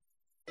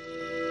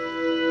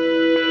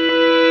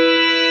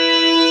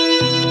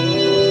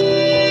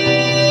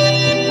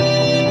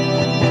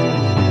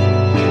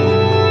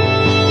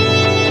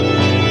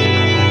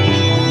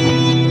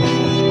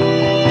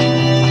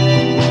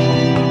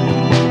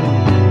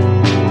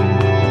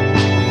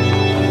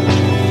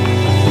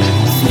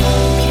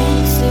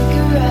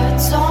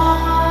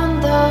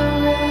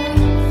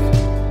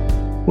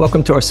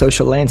Welcome to our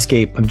social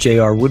landscape. I'm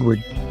J.R.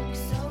 Woodward.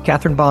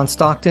 Kathryn Bond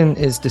Stockton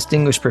is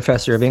Distinguished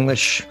Professor of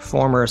English,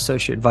 former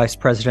Associate Vice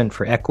President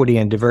for Equity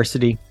and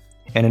Diversity,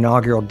 and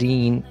inaugural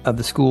Dean of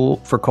the School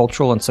for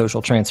Cultural and Social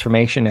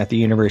Transformation at the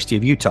University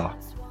of Utah,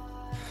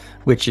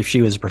 which, if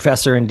she was a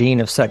professor and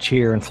dean of such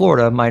here in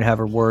Florida, might have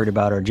her worried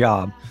about her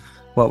job,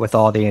 what with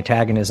all the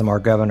antagonism our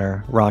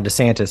governor, Ron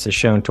DeSantis, has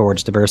shown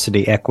towards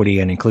diversity, equity,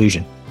 and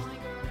inclusion.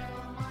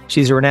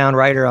 She's a renowned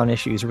writer on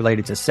issues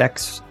related to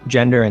sex,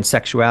 gender, and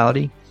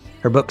sexuality.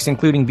 Her books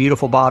including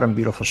Beautiful Bottom,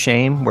 Beautiful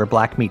Shame, Where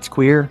Black Meets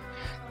Queer,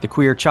 The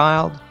Queer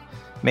Child,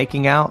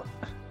 Making Out,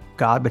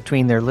 God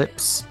Between Their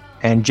Lips,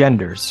 and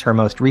Genders, her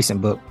most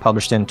recent book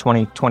published in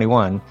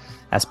 2021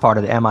 as part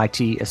of the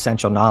MIT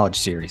Essential Knowledge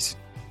series.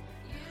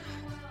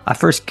 I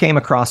first came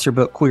across her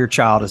book Queer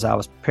Child as I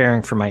was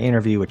preparing for my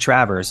interview with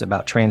Travers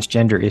about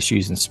transgender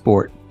issues in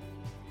sport.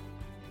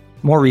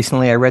 More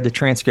recently, I read the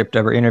transcript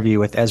of her interview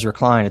with Ezra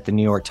Klein at the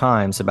New York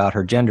Times about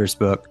her Genders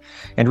book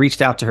and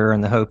reached out to her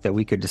in the hope that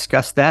we could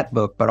discuss that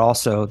book, but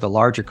also the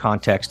larger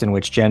context in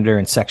which gender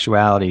and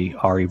sexuality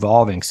are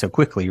evolving so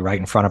quickly right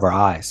in front of our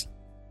eyes.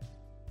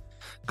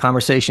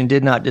 Conversation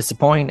did not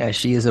disappoint, as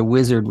she is a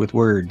wizard with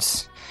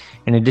words.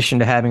 In addition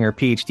to having her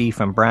PhD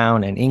from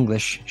Brown and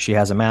English, she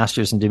has a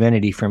master's in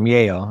divinity from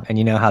Yale, and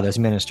you know how those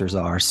ministers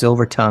are,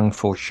 silver tongue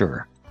for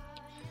sure.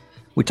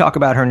 We talk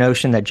about her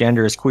notion that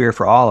gender is queer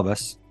for all of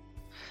us,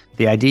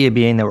 the idea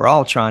being that we're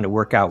all trying to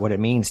work out what it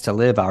means to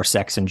live our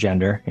sex and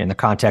gender in the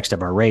context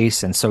of our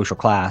race and social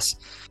class,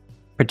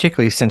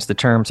 particularly since the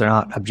terms are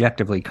not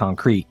objectively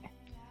concrete.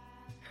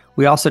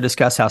 We also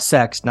discuss how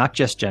sex, not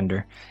just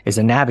gender, is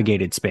a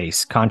navigated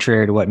space,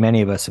 contrary to what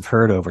many of us have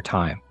heard over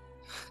time.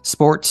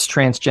 Sports,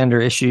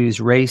 transgender issues,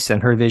 race,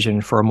 and her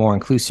vision for a more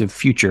inclusive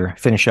future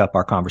finish up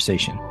our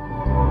conversation.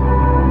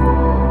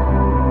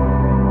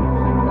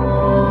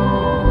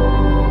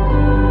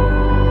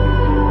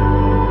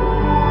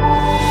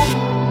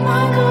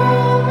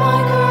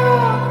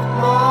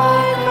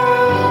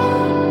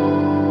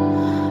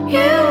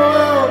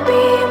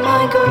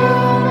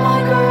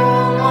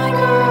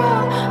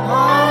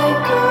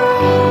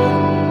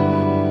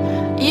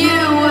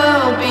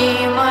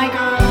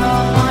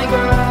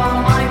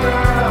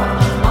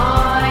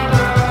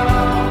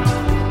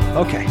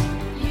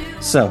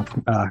 So,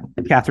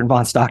 Kathryn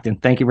Bond Stockton,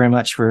 thank you very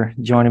much for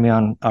joining me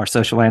on our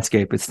social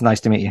landscape. It's nice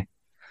to meet you.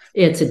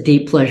 It's a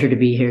deep pleasure to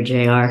be here,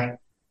 JR.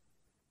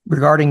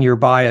 Regarding your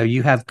bio,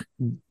 you have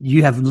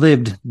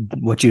lived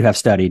what you have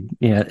studied,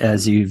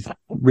 as you've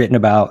written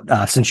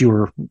about since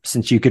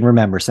you can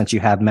remember, since you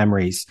have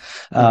memories.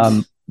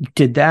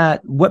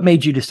 What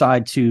made you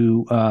decide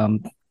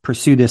to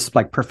pursue this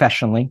like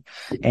professionally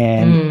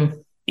and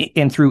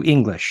through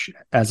English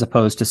as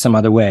opposed to some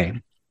other way?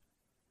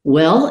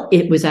 Well,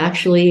 it was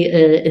actually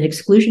an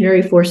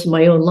exclusionary force in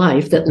my own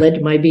life that led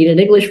to my being an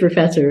English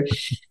professor.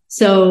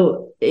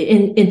 So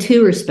in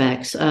two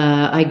respects,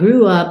 I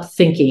grew up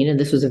thinking, and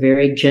this was a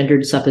very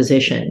gendered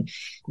supposition,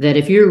 that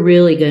if you're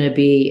really going to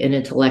be an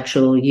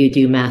intellectual, you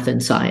do math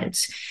and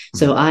science.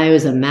 So I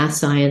was a math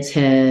science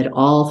head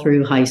all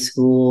through high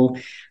school,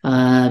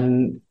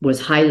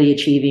 was highly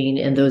achieving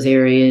in those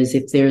areas.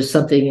 If there's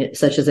something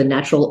such as a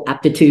natural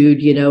aptitude,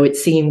 it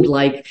seemed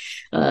like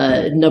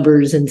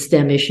numbers and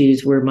STEM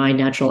issues were my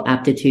natural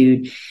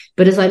aptitude.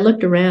 But as I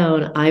looked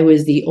around, I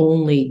was the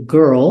only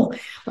girl.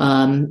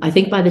 I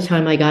think by the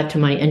time I got to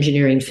my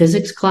engineering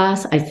physics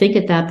class, I think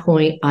at that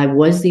point I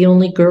was the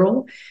only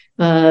girl.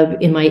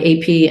 In my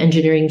AP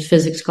engineering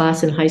physics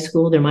class in high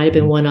school. There might have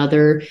been one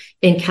other.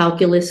 In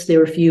calculus, there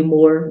were a few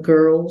more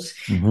girls.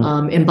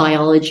 In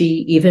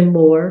biology, even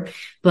more.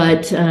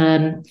 But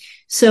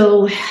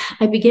so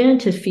I began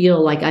to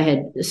feel like I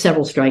had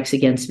several strikes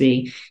against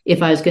me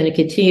if I was going to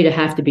continue to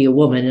have to be a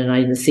woman, and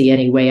I didn't see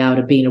any way out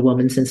of being a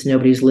woman since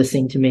nobody's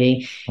listening to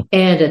me.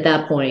 And at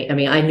that point,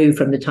 I knew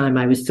from the time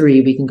I was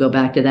 3, we can go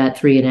back to that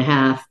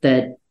 3.5,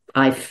 that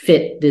I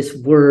fit this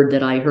word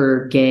that I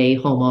heard, gay,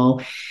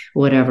 homo,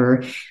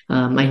 whatever.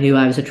 I knew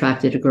I was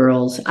attracted to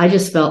girls. I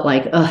just felt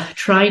like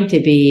trying to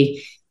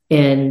be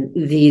in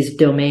these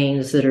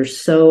domains that are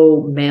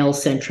so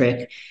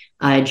male-centric,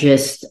 I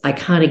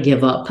kind of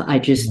give up. I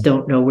just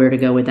don't know where to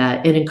go with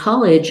that. And in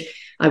college,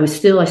 I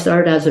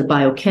started as a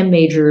biochem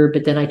major,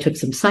 but then I took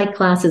some psych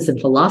classes and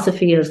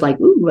philosophy, and I was like,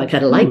 ooh, I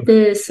kind of like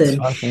this.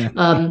 And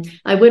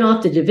I went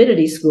off to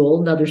divinity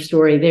school, another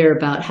story there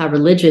about how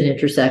religion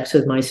intersects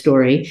with my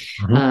story,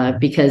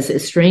 because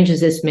as strange as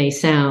this may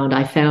sound,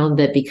 I found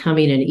that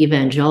becoming an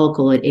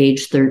evangelical at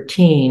age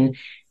 13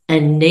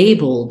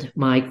 enabled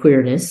my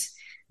queerness.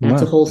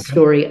 That's a whole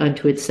story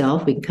unto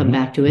itself. We can come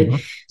back to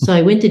it. So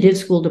I went to div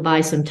school to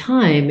buy some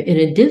time. And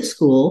in div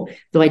school,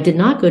 though I did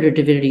not go to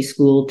divinity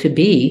school to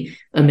be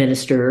a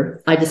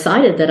minister, I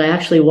decided that I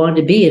actually wanted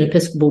to be an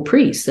Episcopal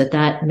priest,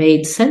 that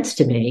made sense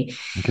to me.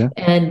 Okay.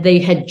 And they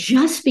had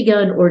just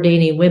begun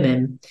ordaining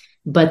women,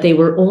 but they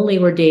were only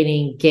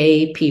ordaining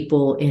gay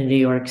people in New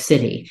York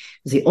City. It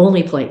was the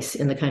only place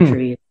in the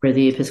country where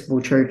the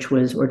Episcopal Church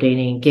was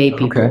ordaining gay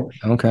people.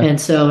 Okay.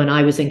 And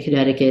I was in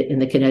Connecticut, in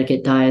the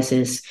Connecticut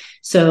diocese.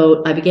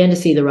 So I began to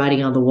see the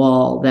writing on the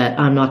wall that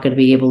I'm not going to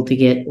be able to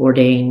get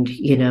ordained,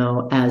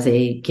 as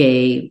a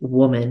gay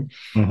woman.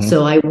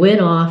 So I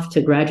went off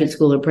to graduate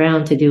school at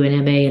Brown to do an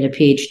MA and a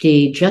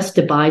PhD just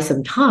to buy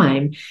some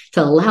time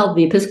to allow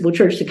the Episcopal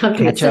Church to come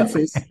to its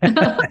senses.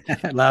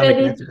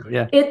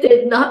 It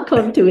did not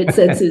come to its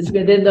senses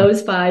within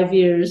those 5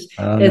 years.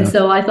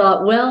 So I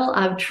thought, well,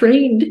 I've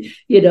trained,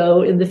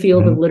 in the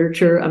field of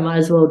literature. I might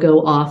as well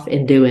go off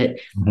and do it.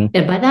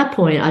 And by that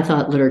point, I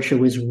thought literature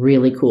was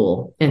really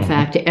cool. In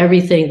fact,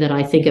 everything that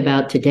I think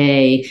about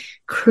today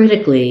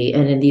critically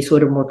and in these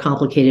sort of more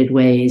complicated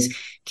ways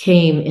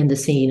came in the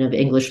scene of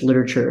English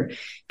literature,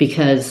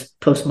 because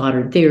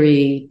postmodern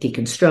theory,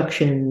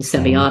 deconstruction,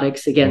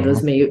 semiotics, again,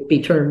 those may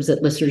be terms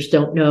that listeners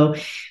don't know,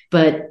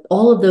 but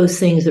all of those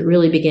things that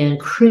really began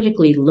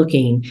critically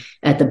looking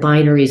at the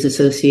binaries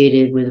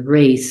associated with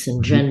race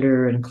and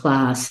gender and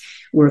class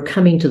were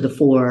coming to the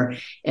fore.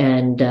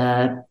 And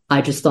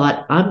I just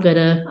thought, I'm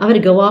gonna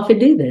go off and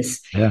do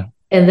this. Yeah.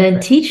 And then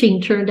teaching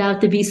turned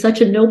out to be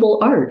such a noble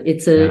art.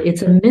 It's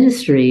a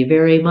ministry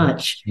very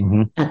much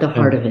at the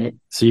heart of it.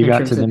 So you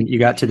got to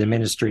the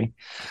ministry.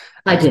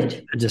 I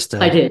did.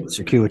 I did.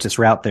 Circuitous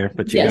route there,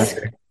 but you got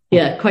there.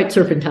 Yeah, quite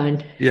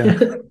serpentine. Yeah.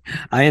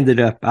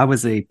 I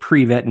was a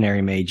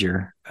pre-veterinary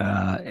major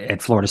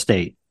at Florida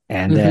State,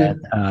 and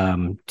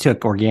then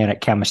took organic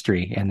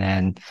chemistry, and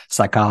then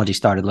psychology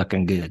started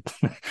looking good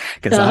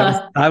because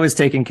I was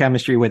taking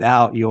chemistry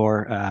without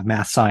your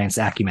math science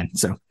acumen.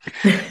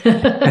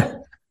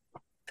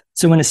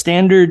 So in a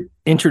standard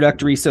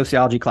introductory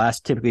sociology class,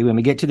 typically when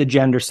we get to the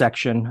gender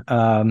section,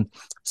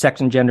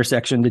 gender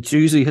section, it's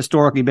usually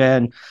historically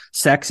been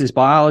sex is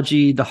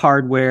biology, the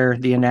hardware,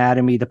 the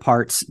anatomy, the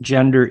parts.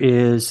 Gender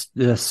is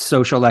the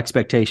social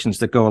expectations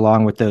that go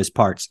along with those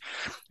parts.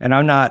 And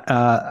I'm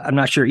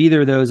not sure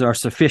either of those are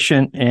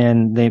sufficient,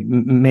 and they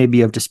may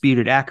be of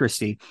disputed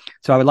accuracy.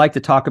 So I would like to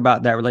talk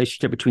about that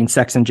relationship between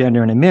sex and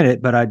gender in a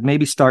minute, but I'd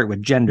maybe start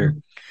with gender.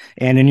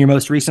 And in your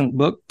most recent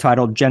book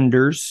titled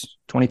Genders,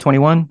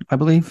 2021, I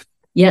believe.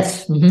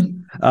 Yes.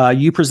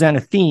 You present a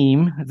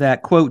theme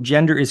that, quote,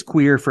 gender is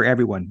queer for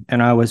everyone.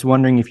 And I was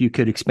wondering if you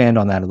could expand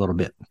on that a little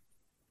bit.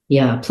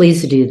 Yeah,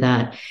 pleased to do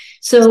that.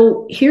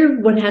 So here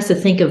one has to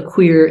think of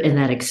queer in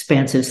that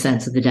expansive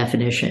sense of the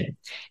definition.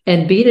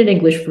 And being an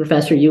English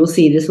professor, you will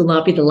see this will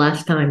not be the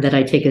last time that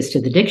I take us to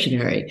the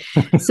dictionary.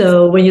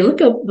 So when you look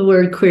up the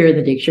word queer in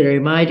the dictionary,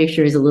 my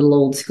dictionary is a little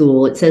old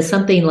school. It says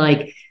something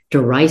like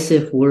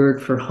derisive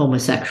word for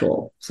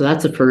homosexual. So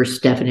that's the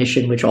first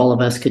definition, which all of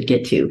us could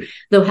get to.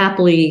 Though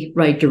happily,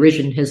 right,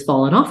 derision has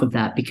fallen off of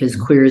that because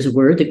queer is a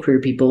word that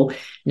queer people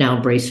now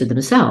embrace for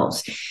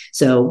themselves.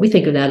 So we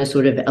think of that as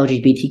sort of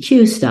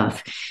LGBTQ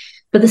stuff.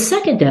 But the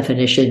second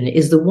definition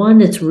is the one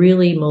that's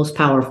really most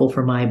powerful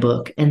for my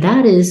book, and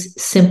that is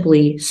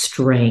simply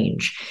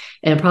strange.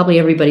 And probably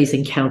everybody's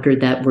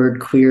encountered that word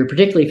queer,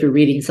 particularly if you're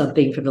reading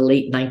something from the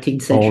late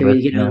 19th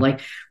century,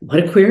 like, what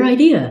a queer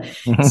idea.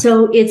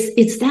 So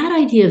it's that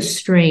idea of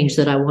strange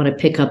that I want to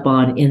pick up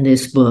on in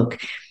this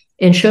book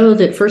and show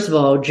that, first of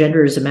all,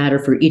 gender is a matter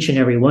for each and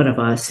every one of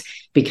us,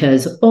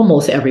 because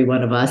almost every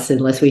one of us,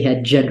 unless we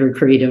had gender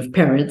creative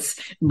parents,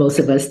 most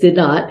of us did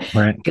not,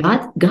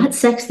 got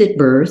sexed at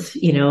birth,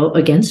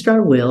 against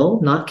our will,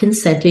 not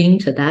consenting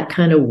to that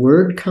kind of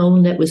word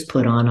cone that was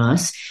put on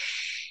us.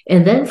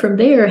 And then from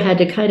there had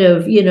to kind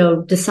of,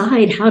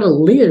 decide how to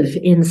live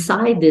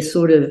inside this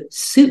sort of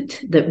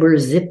suit that we're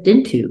zipped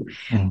into.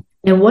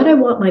 And what I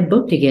want my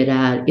book to get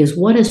at is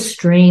what a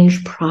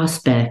strange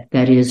prospect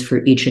that is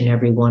for each and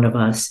every one of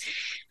us,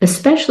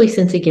 especially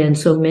since, again,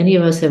 so many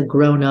of us have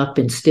grown up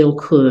and still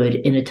could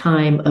in a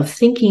time of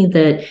thinking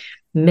that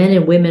men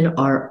and women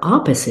are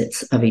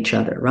opposites of each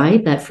other,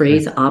 right? That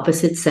phrase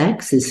opposite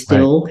sex is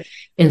still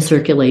in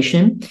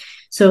circulation.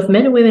 So if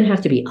men and women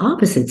have to be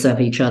opposites of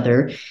each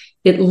other,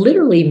 it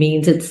literally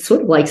means it's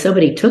sort of like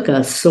somebody took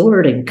a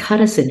sword and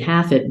cut us in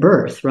half at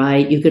birth,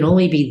 right? You can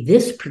only be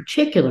this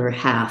particular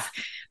half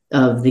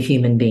of the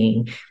human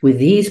being with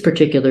these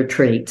particular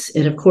traits.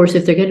 And of course,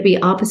 if they're going to be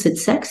opposite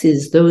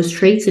sexes, those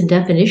traits and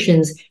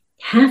definitions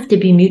have to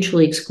be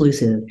mutually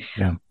exclusive.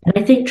 And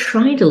I think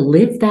trying to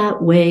live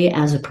that way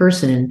as a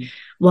person,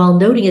 while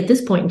noting at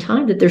this point in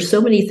time that there's so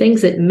many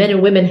things that men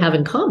and women have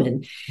in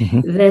common,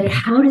 that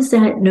how does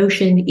that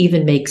notion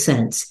even make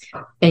sense?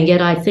 And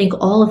yet I think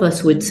all of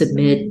us would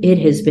submit it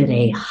has been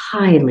a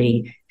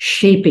highly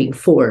shaping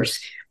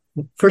force.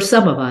 For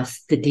some of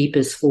us, the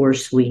deepest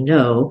force we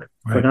know.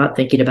 We're not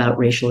thinking about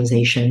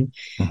racialization,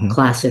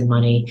 class and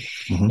money.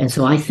 And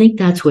so I think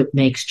that's what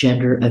makes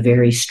gender a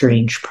very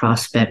strange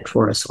prospect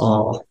for us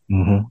all.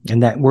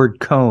 And that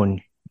word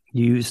cone,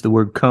 you use the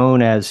word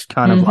cone as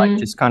kind of like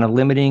just kind of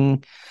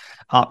limiting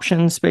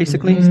options,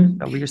 basically. Is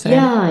that what you're saying?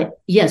 Yeah,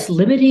 yes,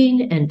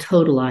 limiting and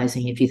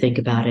totalizing, if you think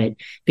about it,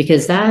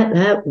 because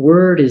that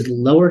word is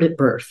lowered at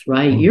birth,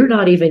 right? You're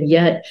not even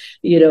yet,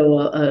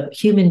 a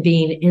human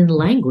being in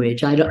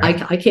language.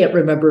 I can't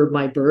remember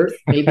my birth.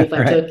 Maybe if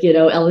I took,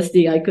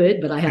 LSD, I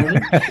could, but I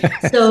haven't.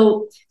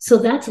 So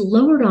that's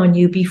lowered on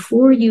you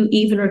before you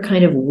even are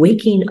kind of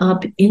waking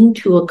up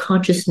into a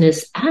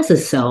consciousness as a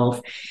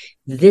self.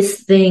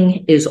 This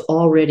thing is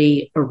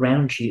already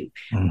around you.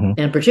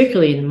 And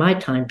particularly in my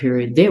time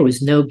period, there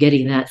was no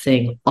getting that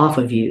thing off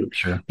of you.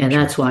 And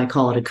that's why I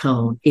call it a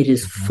cone. It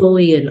is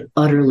fully and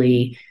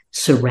utterly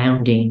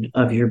surrounding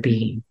of your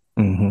being.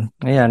 Yeah,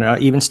 and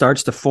it even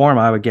starts to form,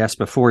 I would guess,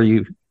 before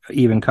you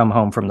even come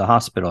home from the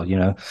hospital.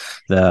 Your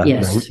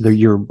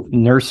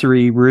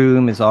nursery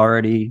room is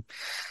already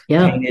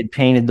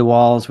painted the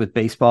walls with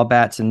baseball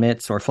bats and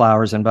mitts or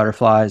flowers and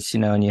butterflies,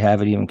 and you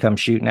haven't even come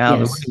shooting out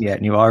the room yet,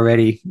 and you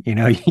already,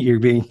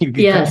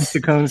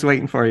 the cones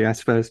waiting for you, I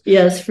suppose.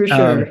 Yes, for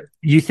sure.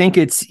 You think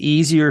it's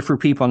easier for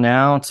people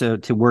now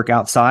to work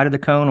outside of the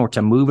cone or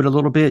to move it a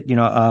little bit?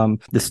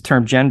 This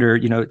term gender,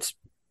 it's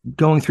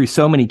going through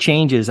so many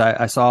changes.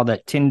 I saw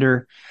that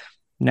Tinder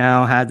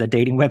now has a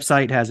dating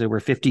website, has over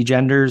 50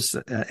 genders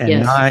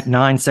and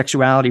nine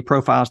sexuality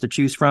profiles to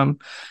choose from.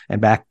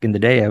 And back in the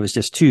day, I was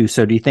just 2.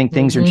 So do you think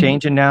things are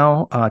changing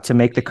now to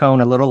make the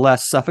cone a little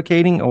less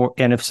suffocating?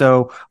 And if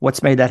so,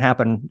 what's made that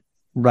happen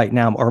right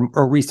now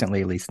or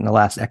recently, at least in the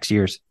last X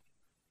years?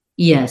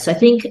 Yes, I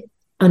think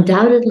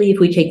undoubtedly, if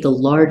we take the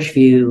large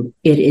view,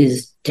 it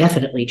is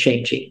definitely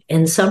changing.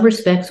 In some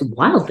respects,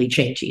 wildly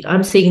changing.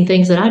 I'm seeing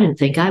things that I didn't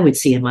think I would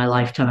see in my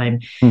lifetime.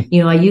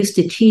 I used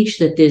to teach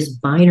that this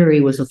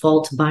binary was a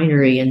false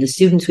binary and the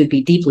students would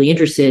be deeply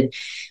interested,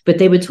 but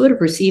they would sort of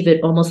perceive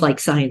it almost like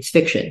science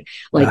fiction,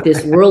 like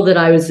this world that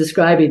I was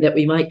describing, that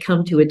we might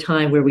come to a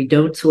time where we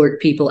don't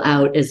sort people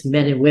out as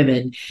men and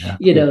women.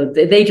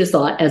 They just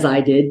thought, as I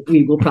did,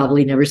 we will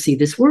probably never see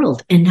this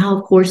world. And now,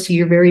 of course, to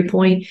your very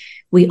point,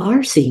 we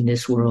are seeing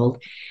this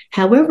world.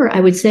 However,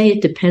 I would say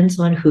it depends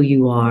on who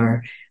you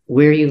are,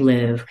 where you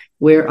live,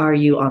 where are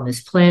you on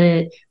this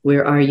planet,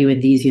 where are you in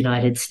these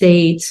United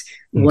States,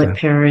 what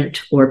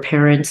parent or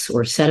parents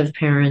or set of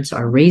parents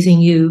are raising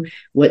you,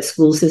 what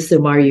school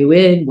system are you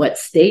in, what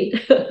state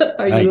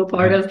are you a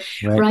part of,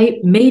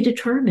 right, may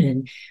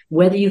determine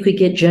whether you could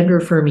get gender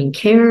affirming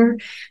care,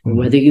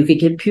 whether you could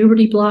get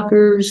puberty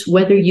blockers,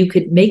 whether you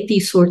could make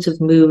these sorts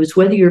of moves,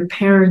 whether your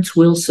parents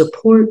will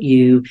support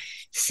you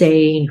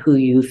saying who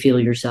you feel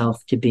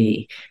yourself to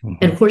be.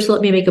 And of course,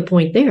 let me make a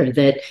point there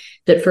that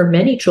for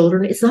many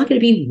children, it's not going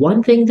to be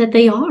one thing that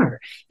they are.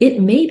 It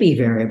may be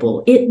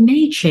variable. It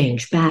may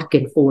change back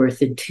and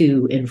forth and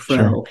to and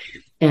fro.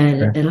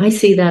 And I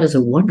see that as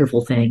a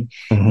wonderful thing,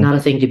 not a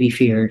thing to be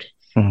feared.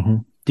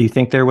 Do you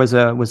think was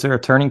there a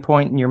turning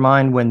point in your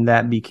mind when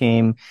that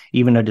became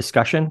even a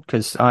discussion?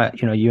 Because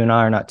you and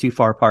I are not too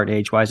far apart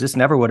age-wise. This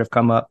never would have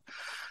come up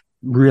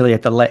really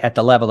at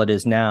the level it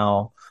is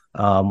now.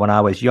 When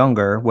I was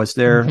younger, was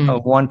there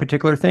one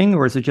particular thing,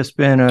 or has it just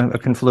been a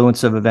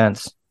confluence of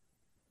events?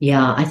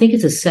 Yeah, I think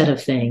it's a set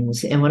of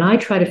things. And when I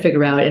try to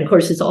figure out, and of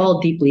course, it's all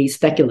deeply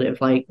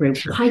speculative, like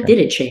why did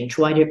it change?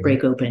 Why did it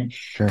break open?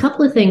 A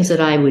couple of things that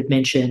I would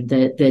mention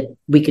that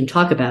we can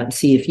talk about and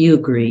see if you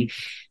agree.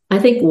 I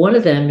think one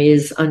of them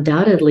is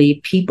undoubtedly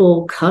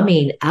people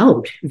coming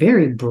out,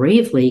 very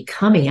bravely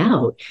coming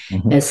out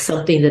as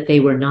something that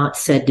they were not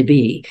said to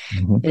be.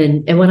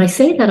 And when I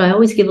say that, I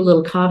always give a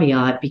little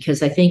caveat,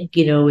 because I think,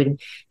 in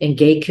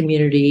gay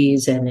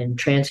communities and in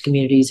trans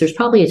communities, there's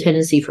probably a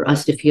tendency for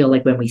us to feel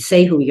like when we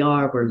say who we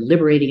are, we're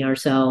liberating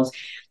ourselves.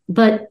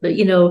 But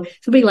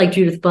somebody like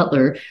Judith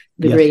Butler,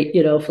 the great,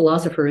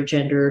 philosopher of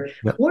gender,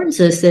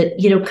 warns us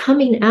that,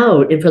 coming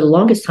out, and for the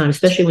longest time,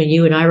 especially when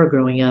you and I were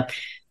growing up,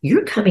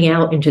 you're coming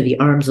out into the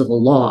arms of the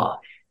law.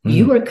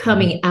 You are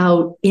coming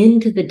out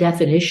into the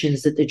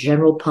definitions that the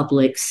general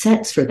public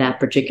sets for that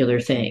particular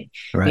thing,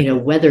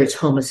 whether it's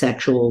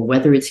homosexual,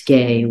 whether it's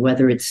gay,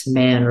 whether it's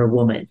man or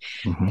woman.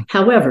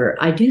 However,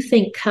 I do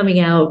think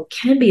coming out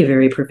can be a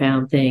very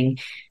profound thing,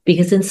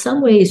 because in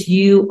some ways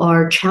you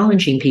are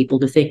challenging people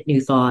to think new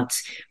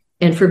thoughts.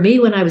 And for me,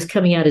 when I was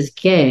coming out as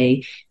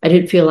gay, I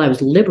didn't feel I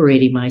was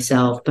liberating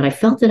myself, but I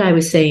felt that I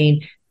was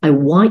saying, I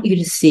want you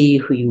to see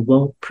who you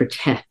won't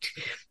protect.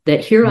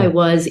 That here I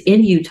was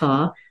in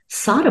Utah,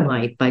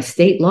 sodomite by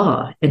state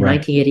law in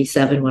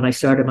 1987 when I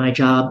started my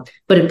job,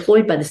 but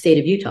employed by the state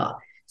of Utah.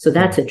 So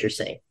that's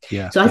interesting.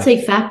 So I'd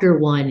say factor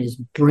one is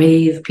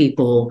brave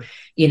people,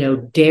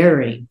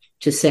 daring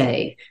to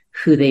say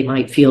who they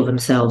might feel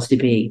themselves to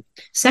be.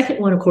 Second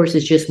one, of course,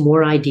 is just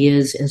more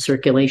ideas in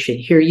circulation.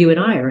 Here you and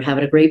I are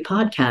having a great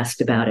podcast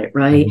about it,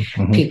 right?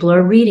 People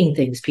are reading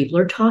things. People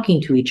are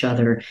talking to each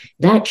other.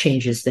 That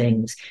changes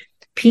things.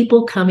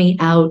 People coming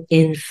out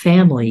in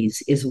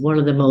families is one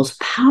of the most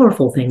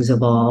powerful things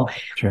of all,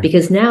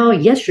 because now,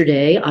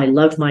 yesterday, I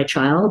loved my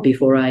child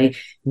before I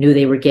knew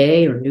they were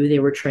gay or knew they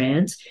were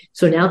trans.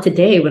 So now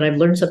today, when I've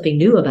learned something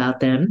new about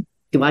them,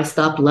 do I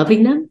stop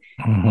loving them?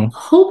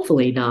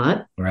 Hopefully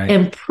not. Right.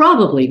 And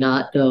probably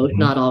not, though,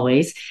 not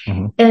always.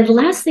 And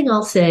last thing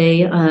I'll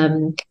say,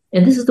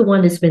 and this is the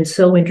one that's been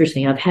so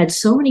interesting. I've had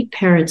so many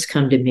parents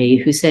come to me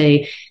who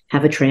say,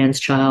 have a trans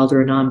child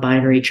or a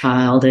non-binary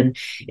child. And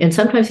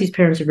sometimes these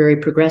parents are very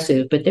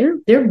progressive, but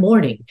they're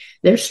mourning,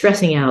 they're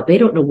stressing out, they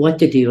don't know what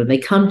to do. And they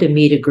come to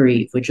me to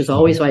grieve, which is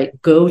always like,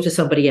 go to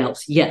somebody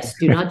else. Yes,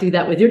 do not do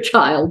that with your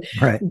child.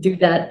 Right. Do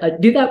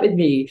that with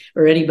me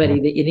or anybody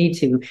that you need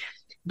to.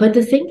 But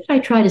the thing that I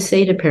try to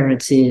say to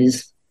parents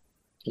is,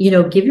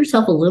 give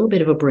yourself a little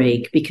bit of a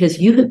break because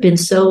you have been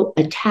so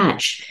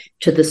attached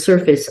to the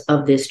surface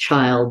of this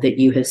child that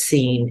you have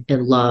seen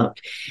and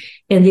loved.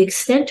 And the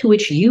extent to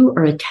which you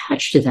are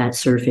attached to that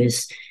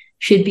surface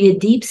should be a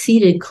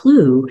deep-seated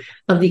clue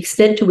of the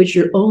extent to which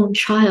your own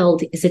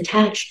child is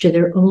attached to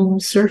their own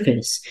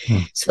surface.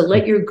 So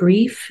let your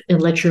grief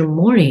and let your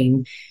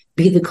mourning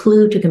be the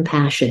clue to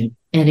compassion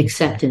and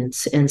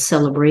acceptance and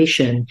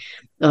celebration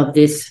of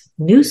this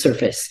new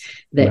surface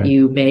that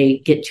you may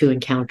get to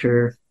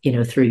encounter,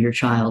 through your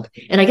child.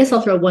 And I guess I'll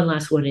throw one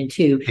last one in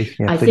too.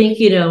 I think,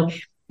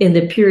 in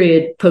the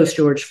period post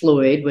George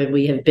Floyd, when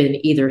we have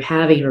been either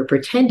having or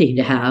pretending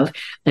to have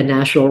a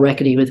national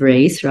reckoning with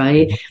race,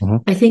 right?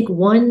 I think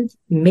one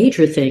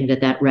major thing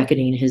that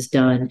reckoning has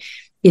done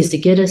is to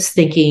get us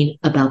thinking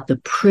about the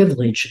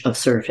privilege of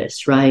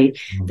surface, right?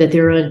 That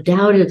there are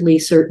undoubtedly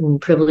certain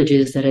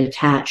privileges that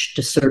attach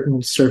to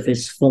certain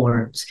surface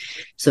forms.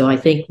 So I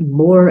think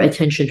more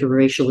attention to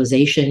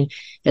racialization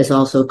has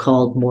also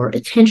called more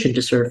attention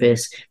to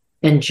surface.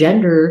 And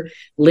gender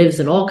lives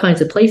in all kinds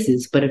of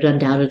places, but it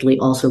undoubtedly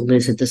also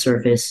lives at the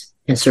surface,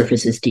 and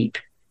surface is deep.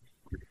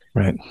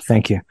 Right.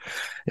 Thank you.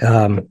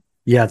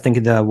 Yeah, think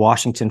of the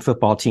Washington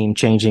football team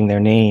changing their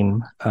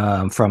name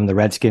from the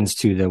Redskins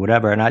to the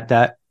whatever. And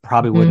that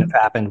probably wouldn't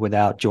have happened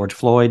without George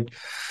Floyd,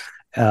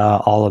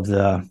 all of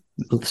the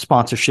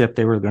sponsorship.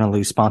 They were going to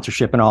lose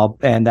sponsorship and all.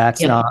 And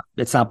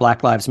it's not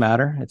Black Lives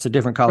Matter. It's a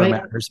different color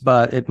matters,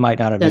 but it might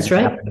not have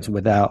happened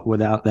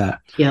without that.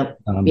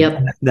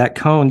 That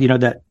cone,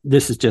 that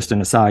this is just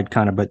an aside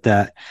kind of, but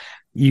that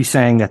you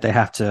saying that they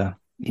have to,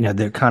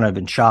 they're kind of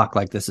in shock,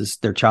 like this is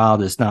their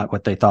child is not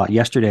what they thought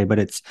yesterday, but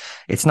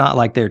it's not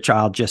like their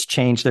child just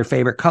changed their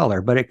favorite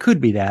color, but it could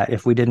be that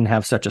if we didn't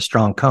have such a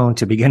strong cone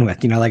to begin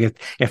with, like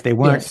if they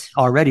weren't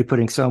already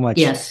putting so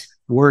much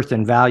worth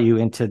and value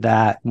into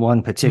that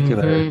one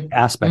particular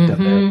aspect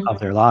of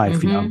their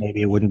life,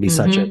 maybe it wouldn't be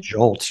such a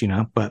jolt,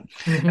 but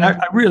I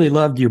really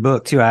loved your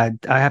book too. I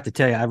have to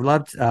tell you, I've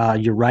loved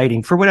your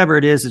writing for whatever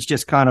it is. It's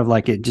just kind of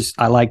like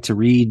I like to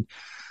read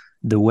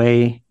the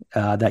way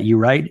that you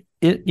write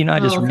it,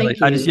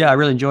 I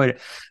really enjoyed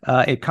it.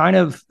 It kind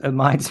of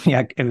reminds me,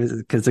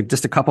 because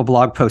just a couple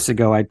blog posts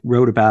ago, I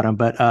wrote about him,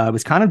 but it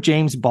was kind of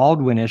James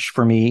Baldwin-ish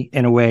for me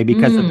in a way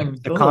because of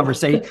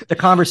the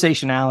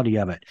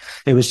conversationality of it.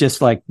 It was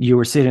just like you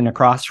were sitting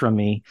across from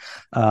me.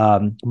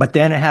 But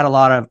then it had a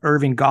lot of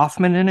Irving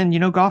Goffman in it. And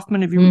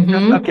Goffman, if you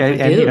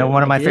okay. And,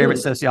 one of my favorite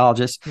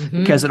sociologists,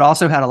 because it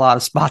also had a lot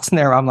of spots in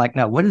there where I'm like,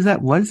 no, what is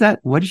that? What is that?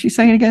 What is she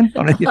saying again?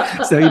 So,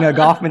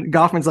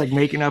 Goffman's like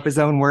making up his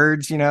own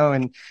words,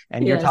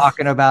 and you're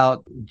talking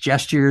about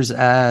gestures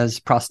as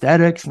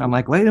prosthetics. And I'm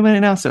like, wait a minute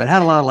now. So it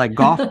had a lot of like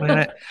Goffman in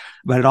it,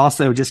 but it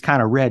also just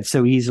kind of read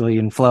so easily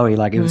and flowy.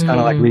 Like it was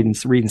kind of like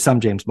reading some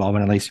James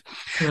Baldwin, at least.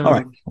 All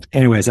right.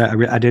 Anyways,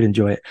 I did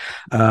enjoy it.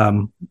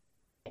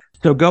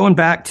 So going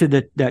back to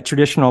that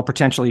traditional,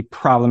 potentially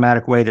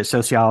problematic way that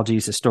sociology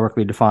has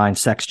historically defined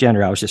sex,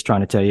 gender, I was just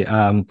trying to tell you,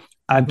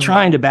 I'm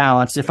trying to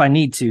balance, if I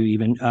need to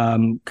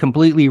even,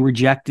 completely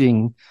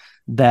rejecting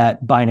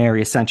that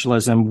binary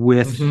essentialism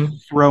with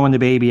throwing the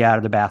baby out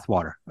of the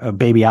bathwater,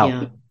 baby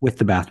out with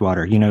the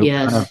bathwater,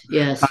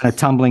 kind of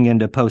tumbling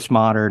into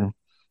postmodern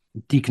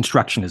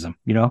deconstructionism,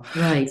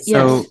 Right.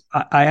 So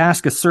I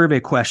ask a survey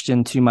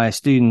question to my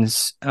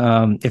students.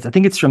 I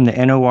think it's from the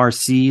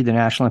NORC, the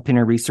National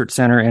Opinion Research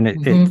Center, and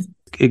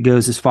it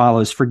goes as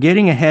follows: for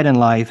getting ahead in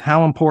life,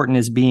 how important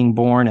is being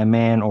born a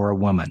man or a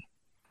woman?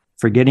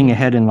 For getting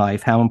ahead in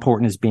life, how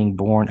important is being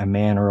born a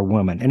man or a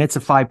woman? And it's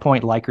a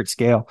 5-point Likert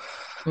scale.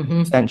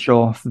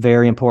 Essential,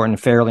 very important,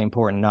 fairly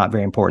important, not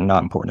very important,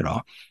 not important at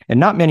all.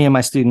 And not many of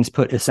my students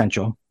put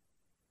essential.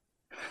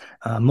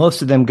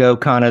 Most of them go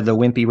kind of the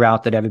wimpy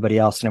route that everybody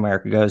else in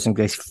America goes and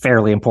goes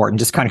fairly important,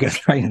 just kind of goes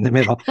right in the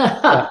middle.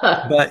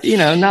 But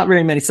not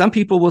very many. Some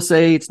people will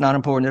say it's not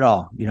important at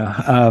all,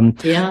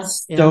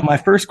 So my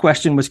first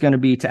question was going to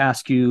be to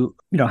ask you,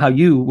 how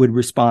you would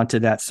respond to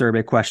that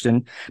survey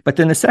question. But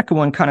then the second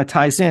one kind of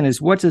ties in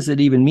is, what does it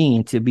even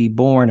mean to be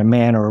born a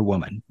man or a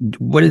woman?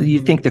 What do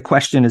you think the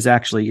question is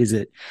actually? Is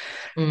it,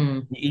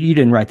 you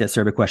didn't write that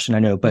survey question, I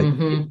know, but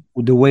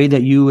the way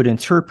that you would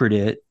interpret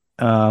it,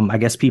 I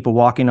guess people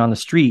walking on the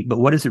street, but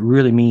what does it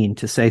really mean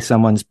to say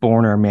someone's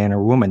born or a man or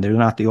a woman? They're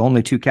not the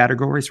only two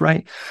categories,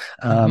 right?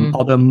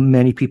 Although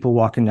many people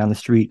walking down the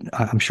street,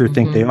 I'm sure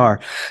think they are.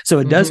 So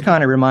it does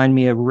kind of remind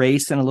me of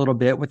race in a little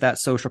bit with that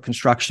social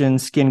construction.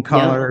 Skin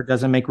color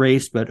doesn't make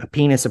race, but a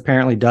penis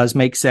apparently does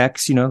make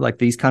sex, like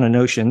these kind of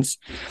notions.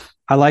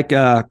 I like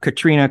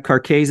Katrina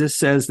Karkazis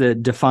says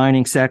that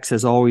defining sex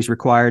has always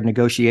required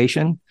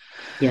negotiation.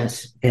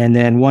 Yes. And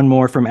then one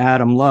more from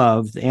Adam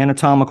Love. The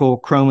anatomical,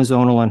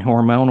 chromosomal, and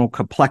hormonal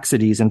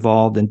complexities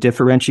involved in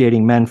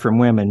differentiating men from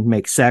women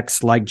make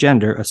sex, like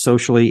gender, a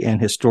socially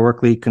and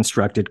historically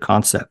constructed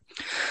concept.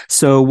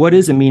 So what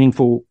is a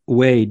meaningful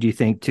way, do you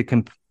think, to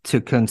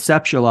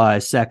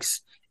conceptualize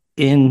sex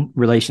in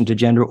relation to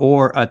gender,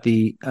 or at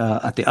the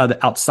other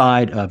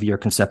outside of your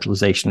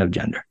conceptualization of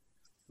gender?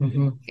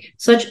 Mm-hmm.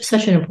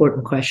 Such an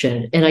important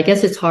question. And I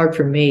guess it's hard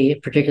for me,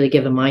 particularly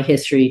given my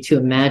history, to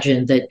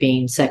imagine that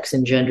being sex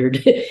and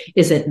gendered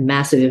isn't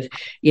massive,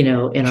 in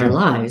Sure. our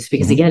lives.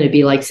 Because again, it'd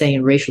be like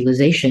saying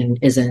racialization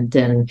isn't.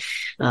 And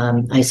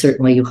I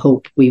certainly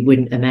hope we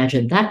wouldn't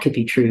imagine that could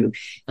be true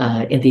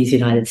in these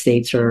United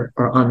States or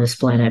on this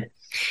planet.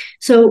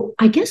 So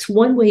I guess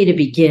one way to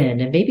begin,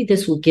 and maybe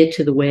this will get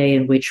to the way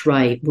in which,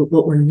 right,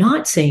 what we're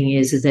not saying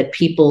is that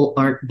people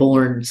aren't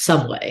born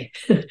some way.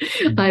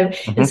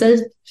 Instead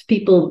of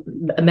people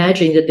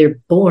imagining that they're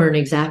born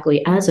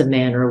exactly as a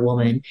man or a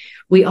woman,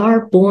 we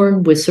are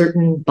born with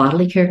certain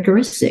bodily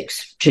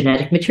characteristics,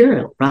 genetic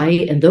material,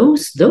 right? And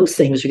those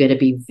things are going to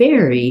be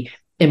very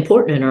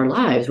important in our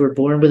lives. We're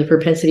born with a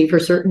propensity for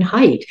a certain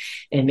height,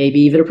 and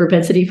maybe even a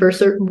propensity for a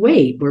certain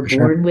weight. We're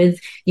born with,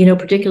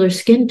 particular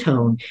skin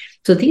tone.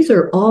 So these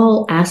are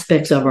all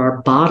aspects of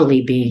our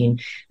bodily being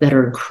that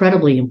are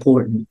incredibly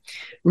important.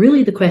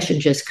 Really, the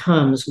question just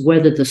comes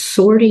whether the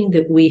sorting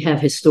that we have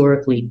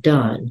historically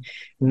done,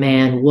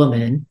 man,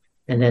 woman,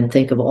 and then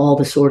think of all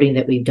the sorting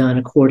that we've done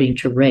according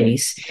to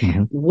race,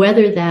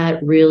 whether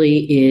that really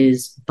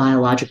is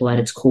biological at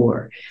its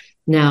core.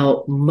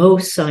 Now,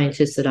 most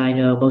scientists that I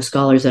know, most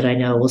scholars that I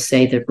know will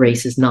say that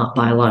race is not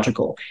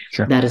biological.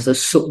 Sure.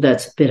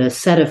 That's been a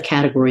set of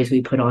categories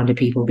we put onto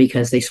people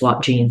because they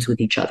swap genes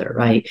with each other,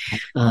 right?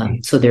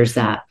 So there's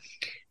that.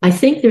 I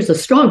think there's a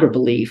stronger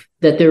belief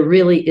that there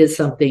really is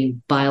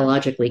something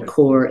biologically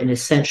core and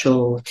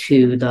essential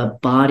to the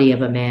body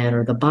of a man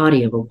or the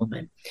body of a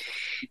woman.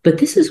 But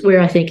this is where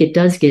I think it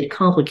does get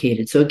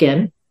complicated. So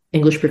again,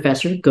 English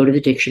professor, go to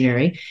the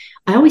dictionary.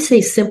 I always say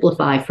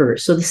simplify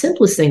first. So the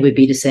simplest thing would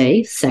be to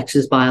say sex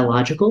is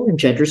biological and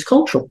gender is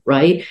cultural,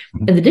 right?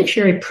 And the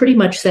dictionary pretty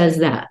much says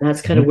that.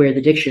 That's kind of where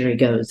the dictionary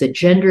goes, that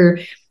gender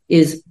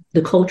is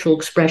the cultural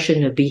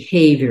expression of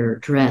behavior,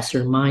 dress,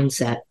 or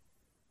mindset.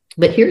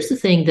 But here's the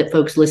thing that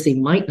folks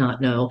listening might not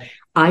know.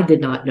 I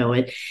did not know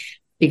it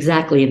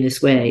exactly in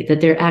this way, that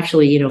there are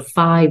actually,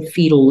 5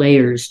 fetal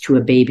layers to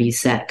a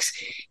baby's sex.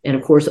 And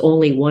of course,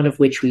 only one of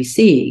which we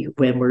see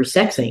when we're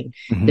sexing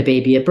the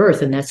baby at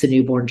birth, and that's the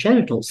newborn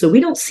genitals. So we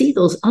don't see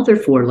those other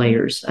 4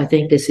 layers. I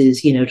think this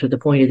is, to the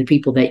point of the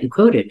people that you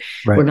quoted.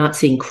 Right. We're not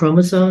seeing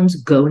chromosomes,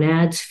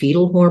 gonads,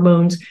 fetal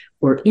hormones,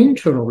 or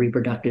internal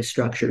reproductive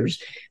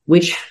structures,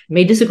 which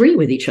may disagree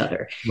with each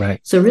other. Right.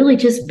 So really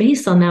just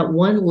based on that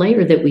one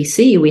layer that we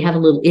see, we have a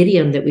little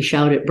idiom that we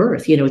shout at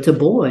birth, it's a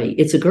boy,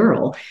 it's a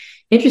girl.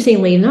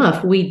 Interestingly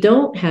enough, we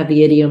don't have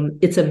the idiom,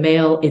 it's a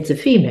male, it's a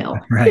female.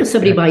 Right.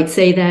 Somebody might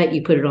say that,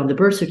 you put it on the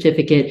birth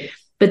certificate,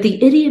 but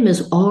the idiom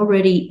is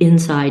already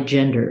inside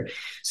gender.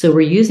 So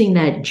we're using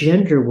that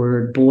gender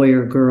word, boy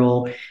or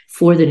girl,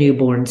 for the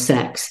newborn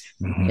sex.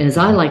 And as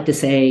I like to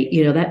say,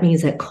 that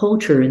means that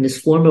culture in this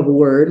form of a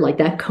word, like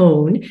that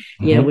cone,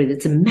 with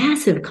its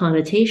massive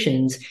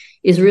connotations,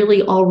 is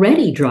really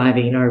already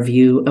driving our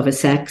view of a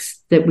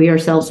sex that we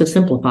ourselves have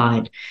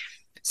simplified.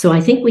 So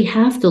I think we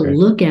have to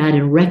look at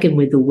and reckon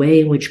with the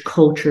way in which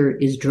culture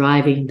is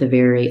driving the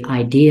very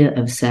idea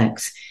of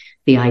sex,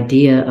 the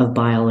idea of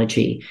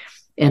biology.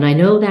 And I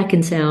know that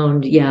can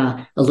sound,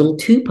 a little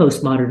too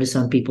postmodern to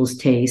some people's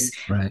taste.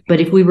 Right. But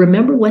if we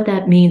remember what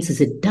that means,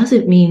 is it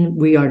doesn't mean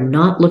we are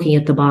not looking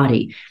at the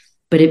body,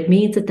 but it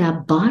means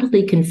that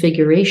bodily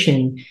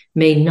configuration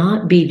may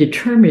not be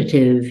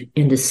determinative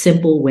in the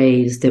simple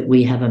ways that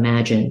we have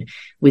imagined,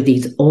 with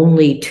these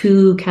only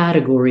 2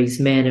 categories,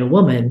 man and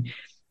woman.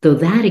 Though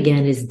that,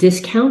 again, is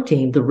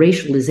discounting the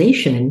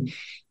racialization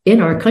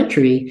in our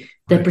country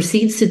that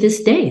proceeds to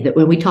this day, that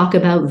when we talk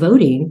about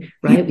voting,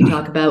 right, we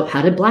talk about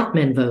how did Black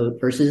men vote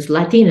versus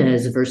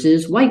Latinas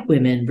versus white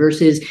women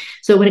versus.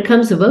 So when it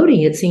comes to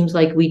voting, it seems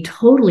like we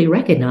totally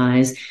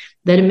recognize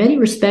that in many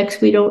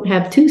respects, we don't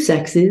have 2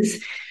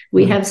 sexes.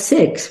 We have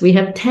 6, we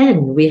have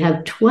 10, we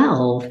have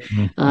 12.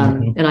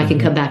 And I can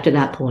come back to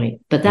that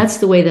point. But that's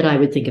the way that I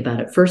would think about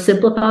it. First,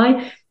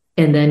 simplify,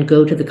 and then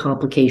go to the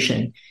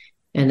complication.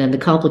 And then the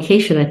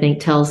complication, I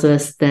think, tells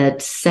us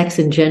that sex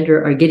and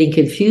gender are getting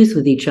confused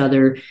with each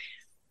other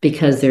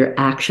because they're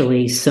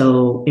actually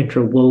so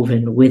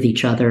interwoven with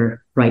each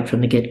other right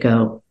from the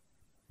get-go.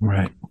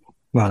 Right.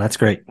 Wow, that's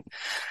great.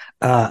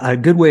 A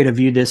good way to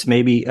view this,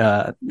 maybe,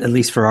 at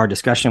least for our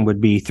discussion, would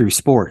be through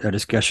sport, a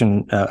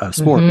discussion of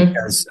sport,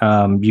 because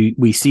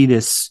we see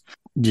this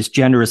just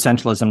gender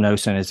essentialism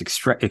notion is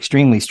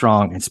extremely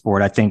strong in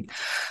sport. I think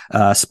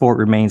sport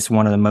remains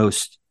one of the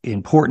most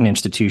important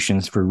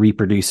institutions for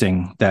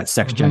reproducing that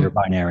sex-gender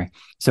binary.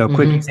 So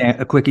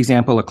a quick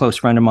example, a close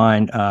friend of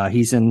mine,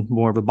 he's in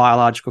more of a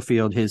biological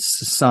field. His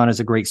son is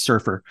a great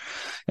surfer,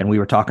 and we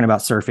were talking about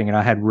surfing, and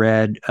I had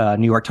read a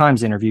New York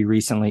Times story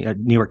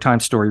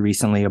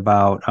recently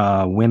about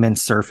women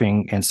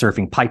surfing and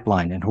surfing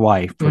pipeline in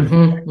Hawaii for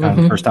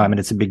the first time, and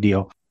it's a big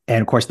deal.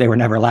 And of course, they were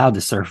never allowed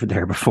to surf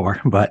there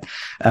before. But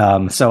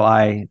so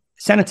I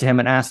sent it to him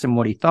and asked him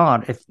what he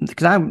thought.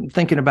 Because I'm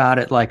thinking about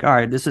it like, all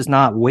right, this is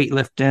not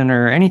weightlifting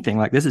or anything.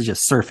 Like, this is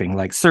just surfing.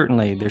 Like,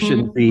 certainly there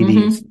shouldn't be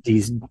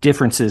these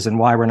differences in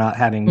why we're not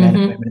having men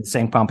and women in the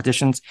same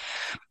competitions.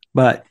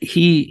 But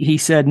he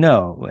said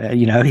no.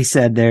 He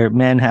said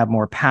men have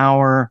more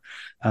power.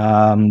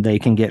 They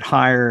can get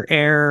higher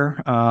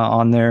air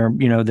on their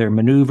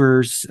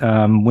maneuvers.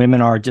 Women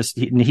are just.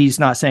 He's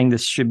not saying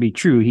this should be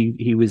true.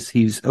 He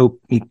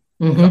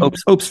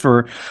hopes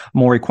for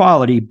more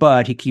equality,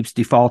 but he keeps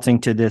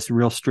defaulting to this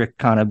real strict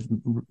kind of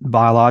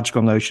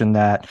biological notion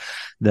that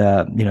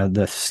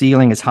the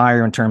ceiling is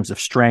higher in terms of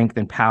strength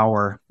and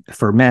power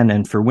for men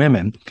and for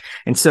women.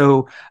 And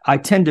so I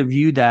tend to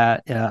view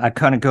that, I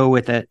kind of go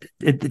with it,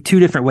 two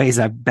different ways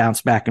I've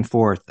bounced back and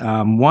forth.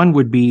 One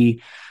would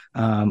be,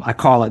 I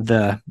call it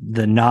the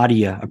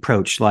Nadia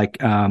approach, like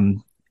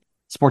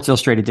Sports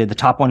Illustrated did the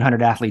top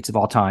 100 athletes of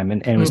all time.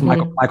 And it was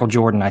Michael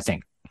Jordan, I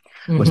think,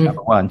 was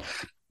number one.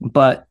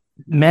 But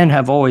men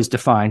have always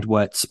defined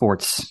what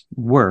sports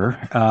were.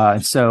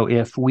 So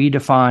if we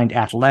defined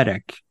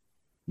athletic,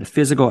 the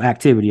physical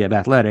activity of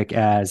athletic,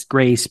 as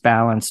grace,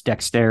 balance,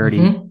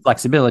 dexterity,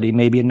 flexibility,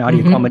 maybe a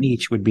Nadia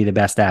Comaneci would be the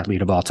best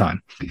athlete of all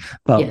time.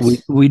 But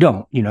we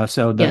don't,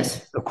 so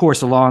of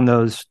course, along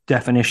those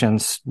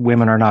definitions,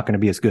 women are not going to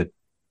be as good.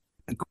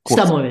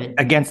 Some women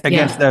against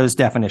those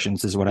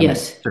definitions is what I mean.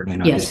 Certainly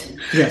not.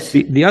 Yes.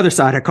 The other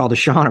side I call the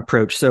Sean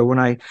approach. So when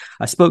I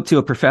spoke to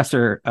a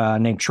professor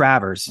named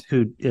Travers,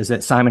 who is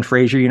at Simon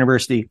Fraser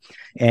University,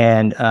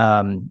 and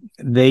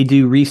they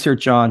do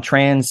research on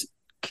trans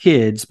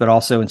kids, but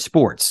also in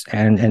sports,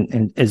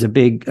 and is a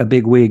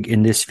big wig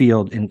in this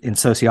field in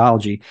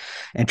sociology.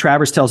 And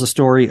Travers tells a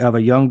story of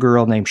a young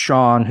girl named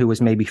Sean who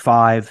was maybe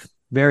 5.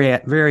 Very,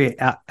 very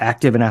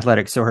active and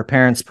athletic. So her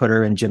parents put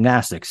her in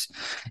gymnastics.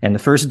 And the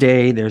first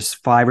day, there's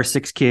 5 or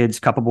 6 kids,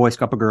 couple boys,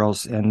 couple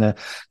girls. And the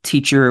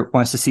teacher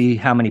wants to see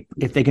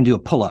if they can do a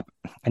pull-up.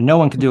 And no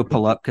one can do a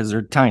pull-up because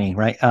they're tiny,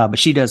 right? But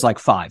she does like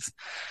 5.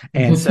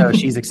 And so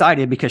she's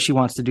excited because she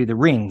wants to do the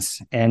rings.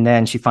 And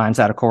then she finds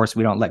out, of course,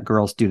 we don't let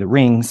girls do the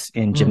rings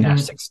in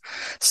gymnastics.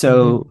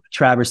 So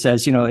Travers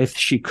says, if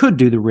she could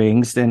do the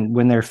rings, then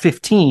when they're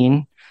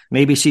 15,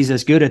 maybe she's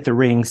as good at the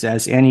rings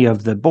as any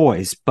of the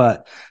boys,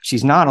 but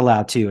she's not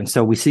allowed to. And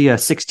so we see a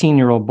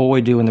 16-year-old boy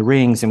doing the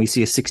rings, and we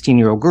see a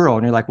 16-year-old girl,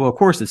 and you're like, well, of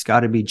course, it's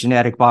got to be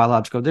genetic,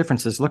 biological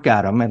differences. Look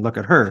at them and look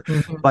at her.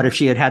 But if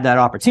she had that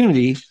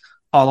opportunity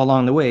all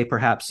along the way,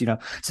 perhaps,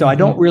 so I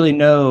don't really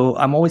know.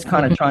 I'm always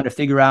kind of trying to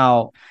figure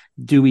out,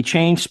 do we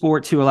change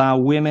sport to allow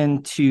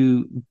women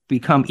to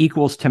become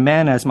equals to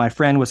men, as my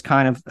friend was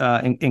kind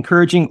of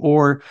encouraging,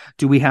 or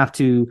do we have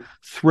to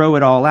throw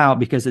it all out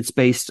because it's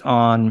based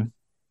on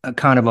a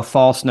kind of a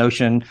false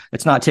notion?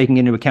 It's not taking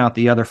into account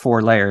the other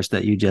 4 layers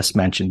that you just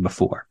mentioned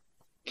before.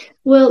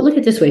 Well, look at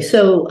it this way.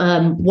 So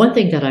one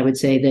thing that I would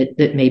say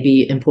that may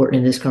be important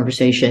in this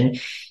conversation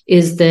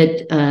is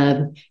that,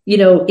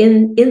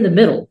 in the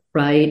middle,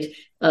 right,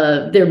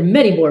 there are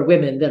many more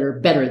women that are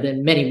better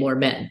than many more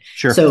men.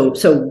 Sure.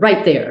 So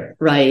right there,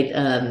 right,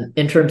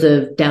 in terms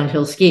of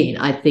downhill skiing,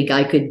 I think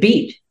I could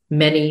beat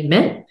many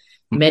men.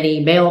 Many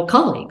male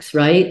colleagues,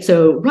 right?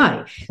 So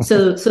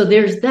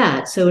there's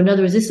that. So in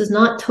other words, this is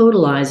not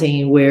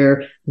totalizing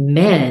where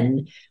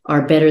men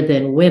are better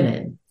than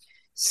women.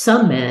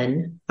 Some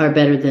men are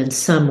better than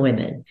some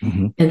women.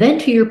 And then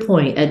to your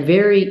point, at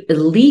very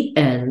elite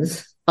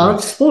ends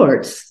of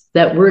sports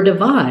that were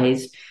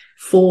devised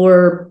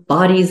for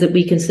bodies that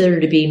we consider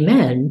to be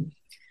men,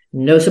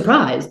 no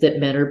surprise that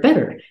men are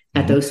better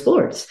at those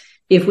sports.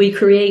 If we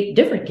create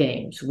different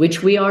games,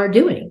 which we are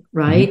doing,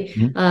 right,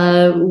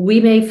 we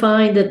may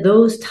find that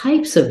those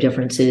types of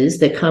differences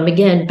that come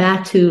again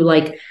back to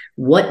like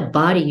what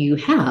body you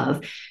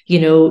have,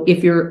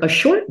 if you're a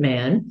short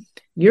man,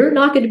 you're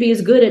not going to be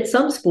as good at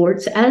some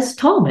sports as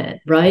tall men,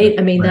 right?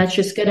 I mean, that's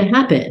just going to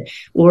happen.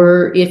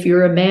 Or if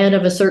you're a man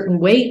of a certain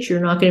weight, you're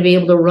not going to be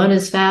able to run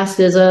as fast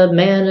as a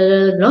man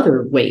at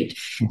another weight.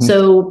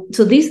 So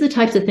these are the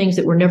types of things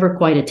that we're never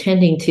quite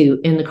attending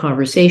to in the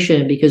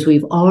conversation, because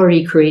we've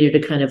already created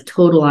a kind of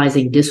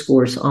totalizing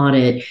discourse on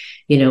it,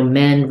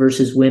 men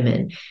versus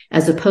women,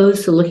 as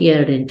opposed to looking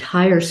at an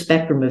entire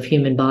spectrum of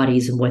human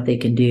bodies and what they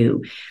can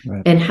do,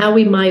 and how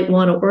we might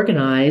want to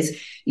organize,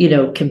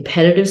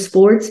 competitive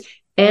sports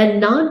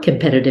and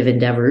non-competitive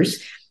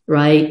endeavors,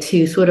 right,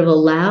 to sort of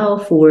allow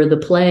for the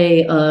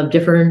play of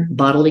different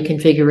bodily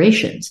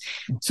configurations.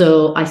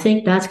 So I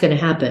think that's going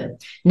to happen.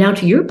 Now,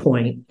 to your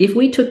point, if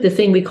we took the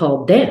thing we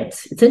call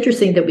dance, it's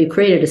interesting that we've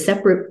created a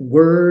separate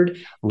word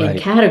and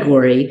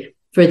category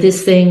for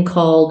this thing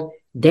called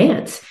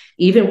dance,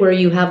 even where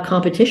you have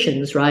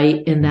competitions,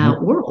 right, in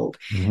that world.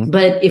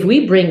 But if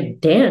we bring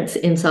dance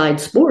inside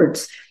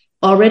sports,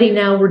 already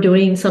now we're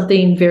doing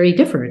something very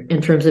different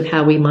in terms of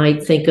how we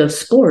might think of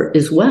sport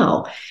as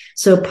well.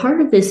 So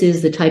part of this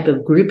is the type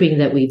of grouping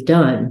that we've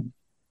done,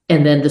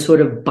 and then the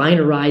sort of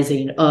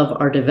binarizing of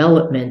our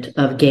development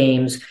of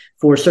games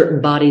for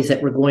certain bodies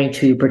that we're going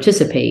to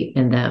participate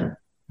in them.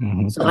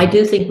 So I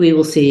do think we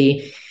will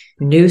see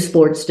new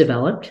sports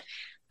developed.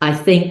 I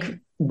think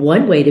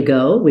one way to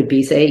go would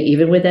be, say,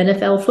 even with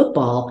NFL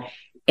football,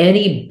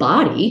 any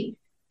body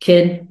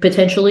can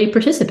potentially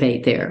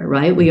participate there,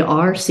 right? We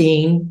are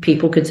seeing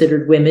people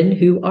considered women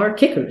who are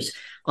kickers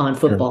on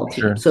football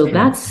teams. So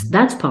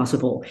that's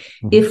possible.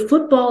 If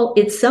football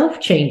itself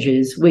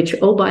changes, which,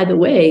 oh, by the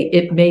way,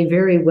 it may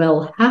very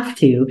well have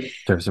to.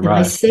 And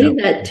I say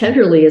that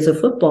tenderly as a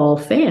football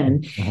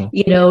fan,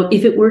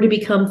 if it were to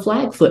become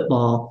flag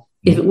football,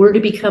 if it were to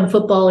become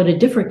football in a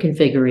different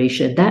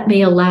configuration, that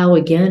may allow,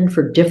 again,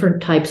 for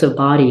different types of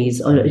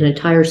bodies, an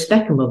entire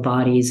spectrum of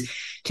bodies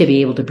to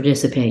be able to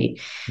participate.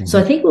 So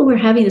I think when we're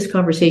having this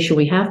conversation,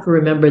 we have to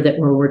remember that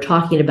when we're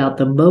talking about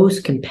the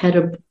most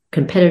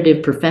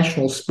competitive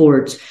professional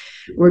sports,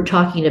 we're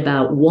talking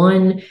about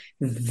one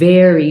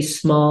very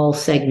small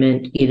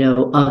segment,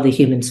 of the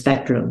human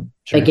spectrum.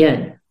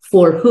 Again,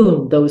 for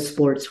whom those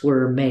sports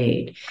were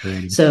made.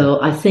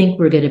 So I think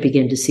we're going to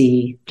begin to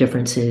see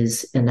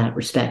differences in that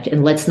respect.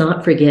 And let's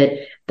not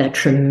forget that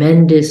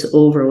tremendous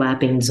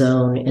overlapping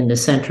zone in the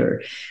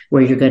center,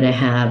 where you're going to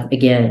have,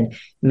 again,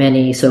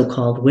 many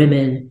so-called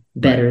women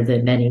better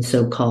than many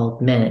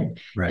so-called men,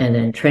 and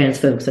then trans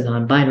folks and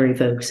non-binary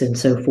folks and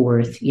so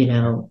forth,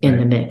 in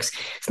the mix.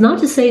 It's not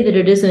to say that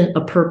it isn't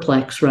a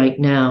perplex right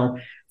now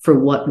for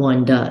what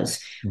one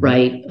does,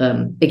 right?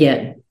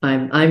 Again,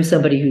 I'm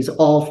somebody who's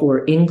all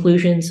for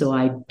inclusion, so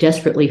I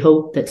desperately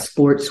hope that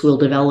sports will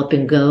develop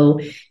and go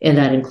in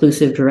that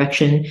inclusive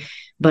direction.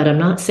 But I'm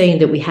not saying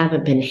that we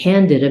haven't been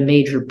handed a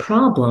major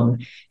problem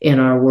in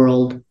our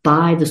world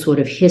by the sort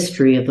of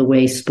history of the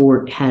way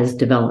sport has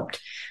developed.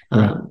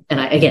 And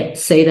I, again,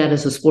 say that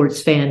as a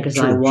sports fan because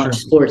I watch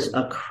sports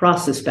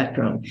across the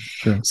spectrum.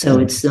 So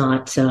it's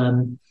not...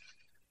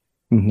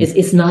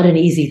 It's not an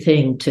easy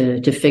thing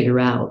to figure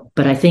out.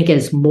 But I think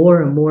as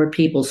more and more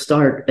people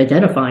start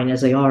identifying,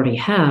 as they already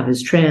have,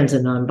 as trans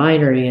and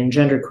non-binary and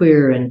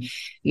genderqueer, and,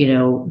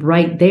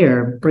 right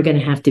there, we're going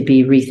to have to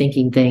be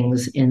rethinking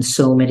things in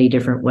so many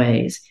different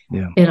ways.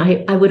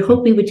 And I would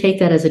hope we would take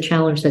that as a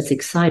challenge that's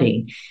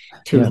exciting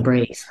to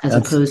embrace, as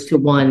opposed to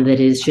one that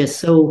is just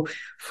so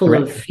full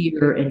of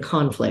fear and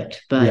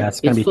conflict. But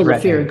it's full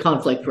of fear and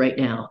conflict right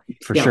now.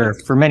 For sure.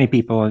 For many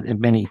people, and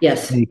many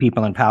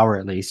people in power,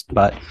 at least.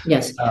 But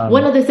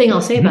one other thing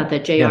I'll say about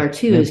that, JR,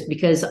 too, is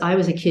because I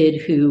was a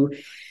kid who,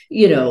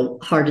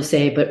 hard to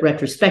say, but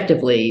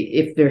retrospectively,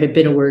 if there had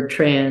been a word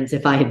trans,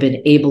 if I had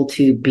been able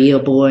to be a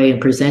boy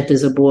and present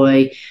as a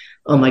boy,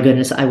 oh my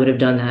goodness, I would have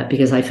done that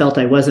because I felt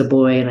I was a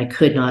boy and I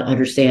could not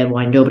understand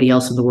why nobody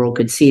else in the world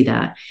could see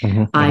that.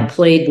 I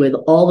played with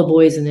all the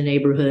boys in the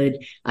neighborhood.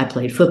 I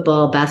played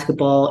football,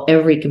 basketball,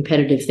 every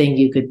competitive thing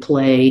you could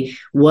play,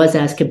 was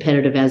as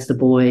competitive as the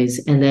boys.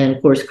 And then,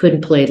 of course,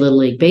 couldn't play Little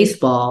League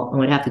baseball and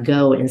would have to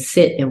go and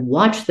sit and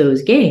watch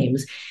those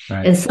games.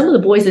 And some of the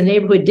boys in the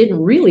neighborhood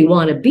didn't really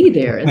want to be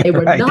there, and they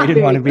were not they didn't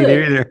very want to be good.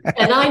 there either.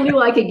 And I knew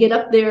I could get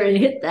up there and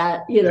hit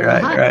that,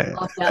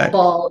 off that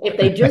ball if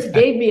they just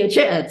gave me a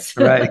chance.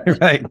 So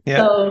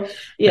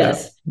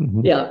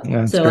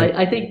So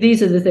I think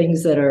these are the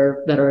things that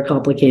are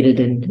complicated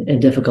and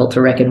difficult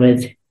to reckon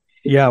with.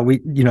 I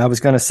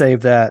was going to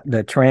save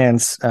the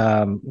trans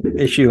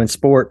issue in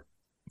sport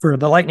for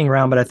the lightning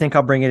round, but I think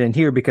I'll bring it in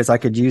here because I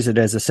could use it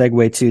as a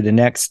segue to the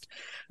next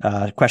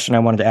question I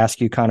wanted to ask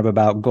you, kind of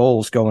about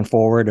goals going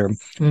forward. Or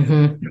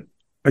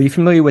are you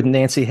familiar with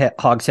Nancy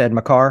Hogshead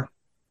McCarr?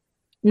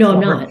 No,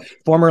 I'm not.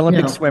 Former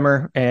Olympic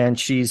swimmer, and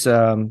she's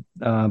a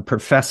law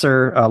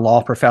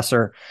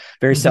professor,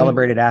 very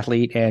celebrated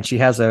athlete, and she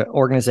has an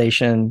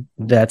organization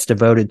that's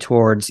devoted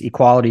towards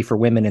equality for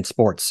women in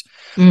sports,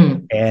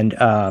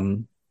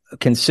 and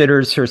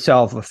considers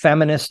herself a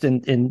feminist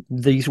in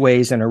these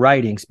ways in her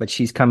writings, but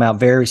she's come out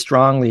very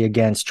strongly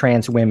against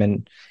trans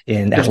women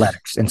in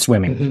athletics and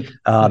swimming.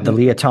 The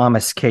Leah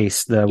Thomas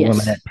case, the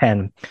woman at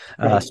Penn,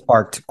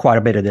 sparked quite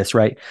a bit of this,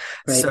 right?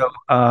 So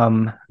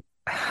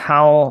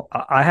how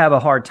I have a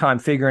hard time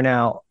figuring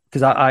out,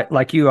 because I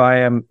like you, I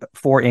am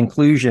for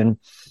inclusion,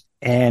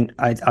 and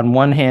on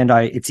one hand,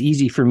 it's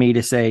easy for me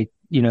to say,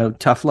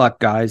 tough luck,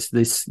 guys.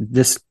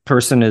 This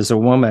person is a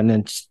woman,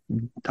 and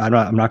I'm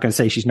not going to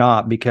say she's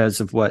not because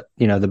of what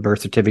the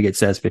birth certificate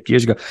says 50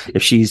 years ago.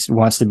 If she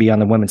wants to be on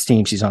the women's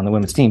team, she's on the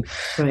women's team.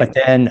 But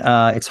then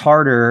it's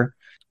harder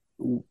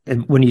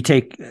when you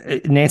take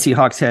Nancy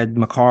Hogshead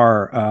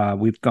McCarr.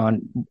 We've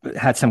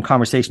had some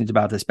conversations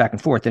about this back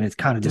and forth, and it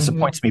kind of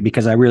disappoints me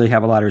because I really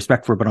have a lot of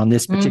respect for her. But on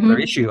this particular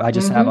issue, I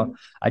just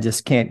I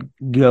just can't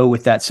go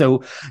with that.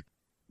 So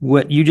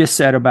what you just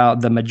said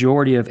about the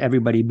majority of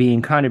everybody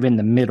being kind of in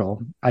the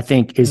middle, I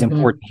think is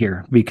important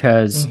here,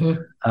 because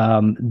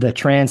the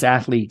trans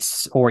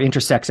athletes or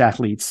intersex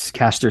athletes,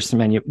 Caster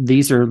Semenya,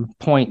 these are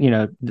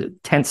the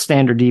 10th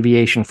standard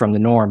deviation from the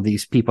norm,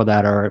 these people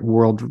that are at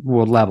world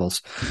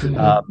levels.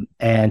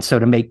 And so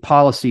to make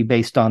policy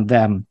based on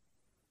them,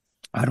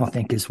 I don't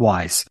think is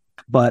wise.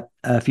 But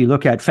if you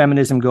look at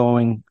feminism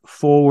going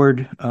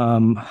forward,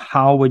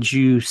 how would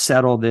you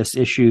settle this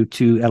issue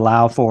to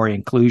allow for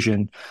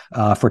inclusion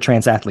for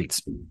trans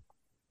athletes?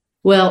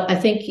 Well, I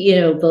think,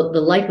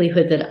 the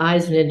likelihood that I,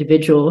 as an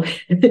individual,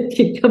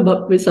 can come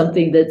up with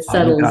something that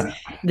settles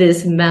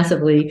this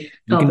massively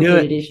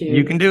complicated issue.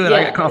 You can do it.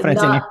 I got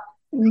confidence in you.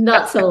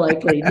 Not so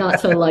likely. One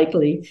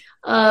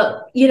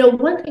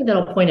thing that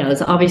I'll point out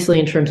is, obviously,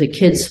 in terms of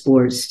kids'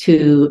 sports,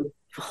 to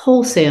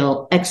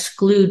wholesale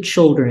exclude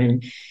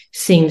children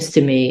seems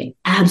to me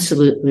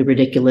absolutely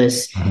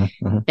ridiculous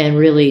and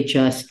really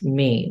just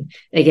mean.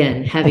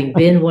 Again, having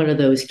been one of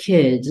those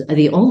kids,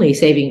 the only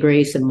saving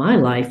grace in my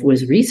life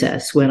was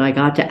recess, when I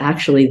got to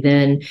actually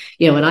then,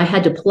 and I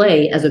had to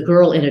play as a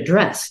girl in a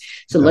dress.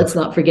 So let's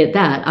not forget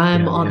that.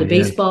 I'm on the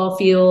baseball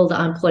field,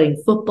 I'm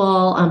playing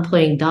football, I'm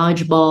playing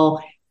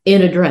dodgeball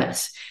in a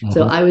dress.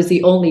 So I was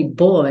the only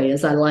boy,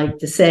 as I like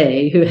to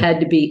say, who had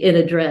to be in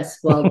a dress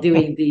while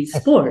doing these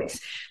sports,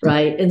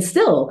 right? And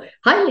still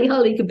highly,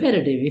 highly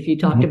competitive if you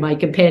talk to my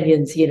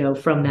companions,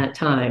 from that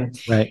time.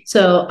 Right.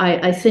 So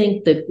I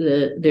think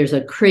that there's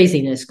a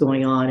craziness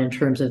going on in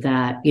terms of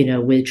that,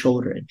 with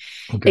children.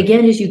 Okay.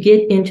 Again, as you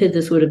get into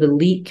the sort of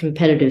elite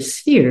competitive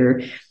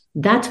sphere,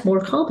 that's more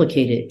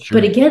complicated.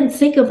 Sure. But again,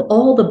 think of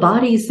all the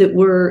bodies that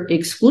we're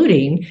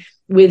excluding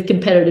with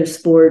competitive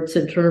sports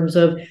in terms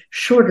of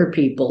shorter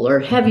people or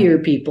heavier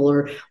people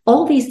or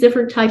all these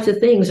different types of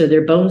things, or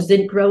their bones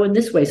didn't grow in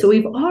this way. So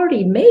we've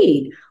already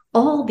made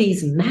all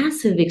these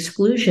massive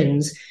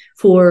exclusions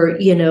for,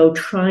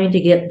 trying to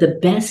get the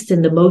best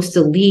and the most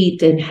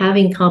elite and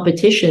having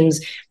competitions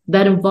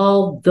that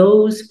involve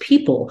those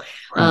people.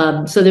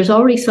 Right. So there's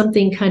already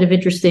something kind of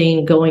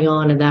interesting going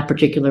on in that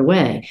particular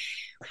way.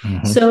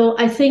 So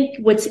I think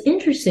what's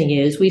interesting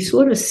is we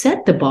sort of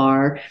set the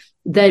bar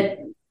that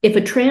if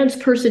a trans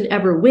person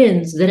ever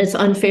wins, then it's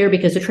unfair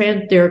because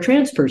they're a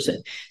trans person.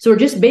 So we're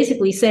just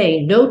basically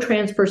saying no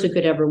trans person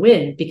could ever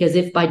win, because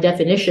if by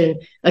definition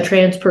a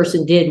trans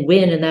person did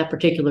win in that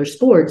particular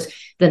sports,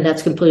 then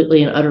that's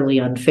completely and utterly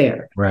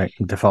unfair. Right.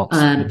 Default.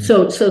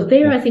 So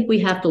there, I think we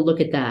have to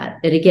look at that.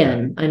 And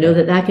again, I know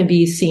that can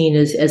be seen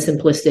as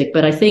simplistic,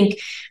 but I think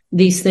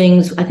these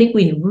things, I think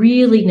we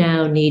really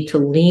now need to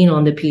lean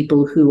on the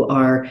people who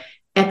are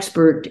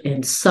expert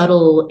and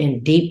subtle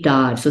and deep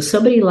dive. So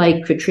somebody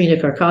like Katrina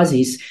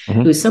Karkazis,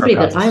 who's somebody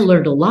that I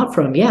learned a lot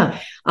from. Yeah,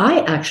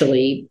 I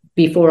actually,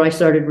 before I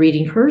started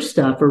reading her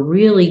stuff, are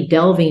really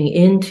delving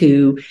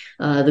into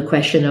the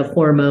question of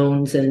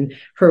hormones, and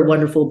her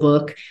wonderful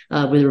book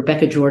with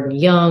Rebecca Jordan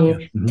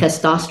Young,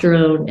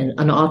 Testosterone, and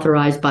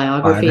Unauthorized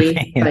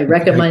Biography. I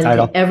recommend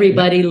to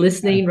everybody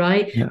listening,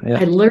 right?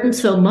 I learned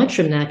so much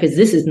from that, because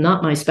this is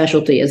not my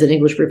specialty as an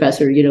English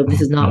professor.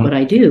 This is not what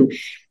I do.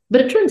 But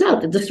it turns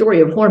out that the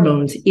story of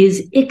hormones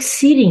is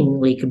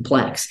exceedingly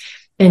complex.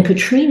 And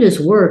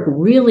Katrina's work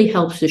really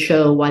helps to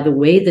show why the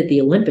way that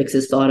the Olympics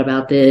has thought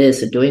about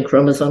this and doing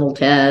chromosomal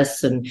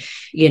tests and,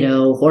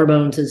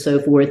 hormones and so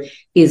forth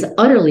is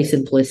utterly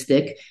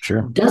simplistic,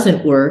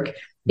 doesn't work,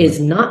 is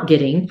not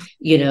getting,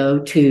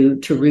 to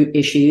root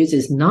issues,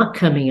 is not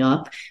coming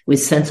up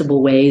with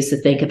sensible ways to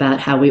think about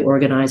how we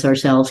organize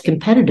ourselves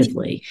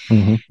competitively.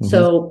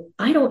 So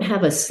I don't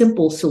have a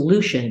simple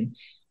solution.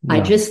 No.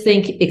 I just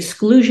think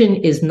exclusion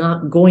is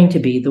not going to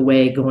be the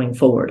way going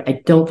forward.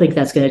 I don't think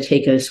that's going to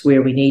take us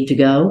where we need to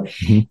go.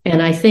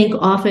 And I think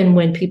often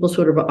when people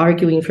sort of are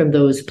arguing from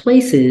those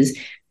places,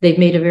 they've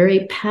made a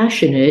very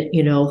passionate,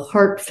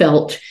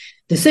 heartfelt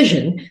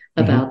decision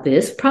about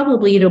this,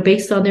 probably,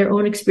 based on their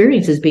own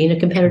experiences being a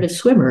competitive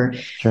swimmer.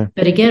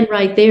 But again,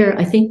 right there,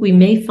 I think we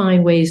may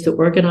find ways to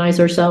organize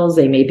ourselves.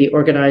 They may be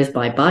organized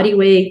by body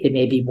weight. They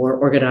may be more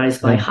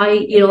organized by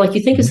height. Like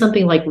you think of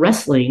something like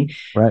wrestling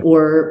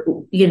or,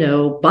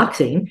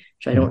 boxing,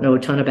 which I don't know a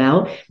ton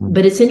about,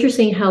 but it's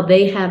interesting how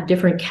they have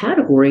different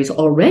categories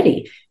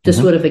already to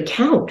sort of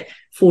account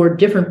for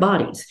different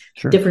bodies,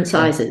 different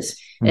sizes.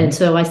 And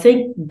so I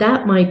think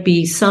that might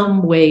be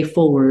some way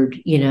forward,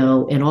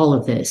 in all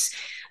of this.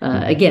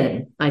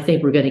 Again, I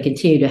think we're going to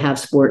continue to have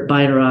sport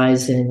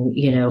binarize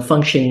and,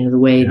 functioning the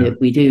way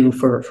that we do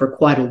for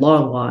quite a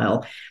long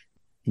while.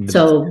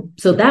 So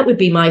that would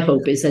be my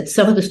hope, is that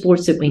some of the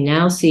sports that we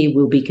now see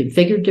will be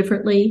configured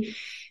differently.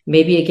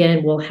 Maybe,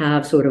 again, we'll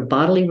have sort of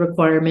bodily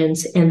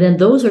requirements, and then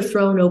those are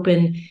thrown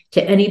open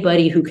to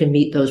anybody who can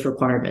meet those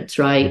requirements,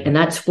 right? And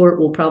that sport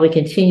will probably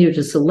continue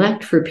to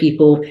select for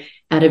people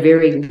at a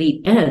very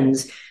elite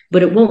ends,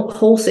 but it won't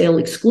wholesale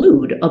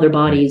exclude other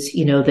bodies,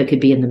 that could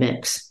be in the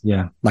mix.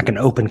 Yeah, like an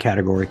open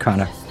category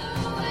kind of.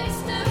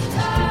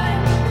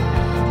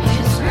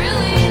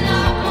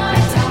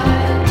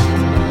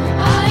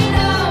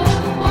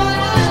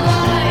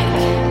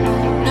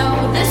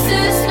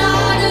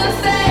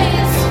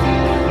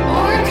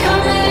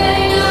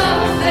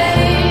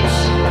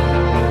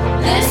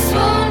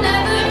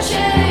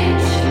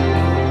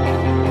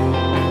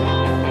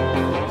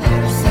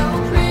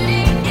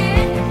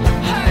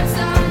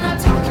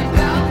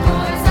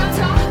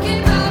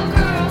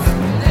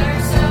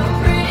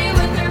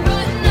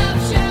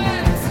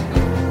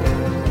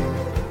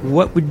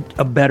 what would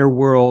a better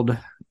world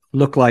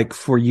look like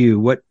for you?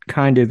 What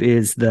kind of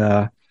is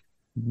the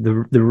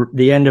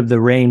end of the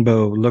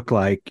rainbow look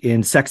like?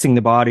 In Sexing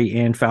the Body,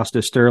 and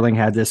Fausto Sterling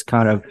had this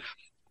kind of,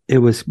 it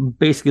was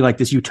basically like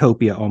this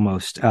utopia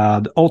almost.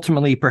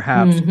 Ultimately,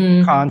 perhaps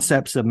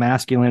concepts of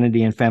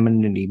masculinity and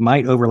femininity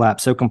might overlap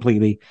so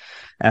completely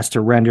as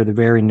to render the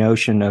very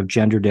notion of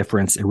gender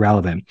difference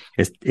irrelevant.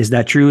 Is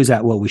that true? Is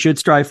that what we should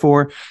strive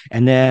for?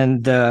 And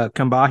then the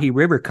Combahee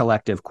River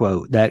Collective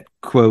quote, that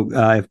quote,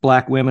 if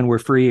Black women were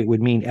free, it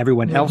would mean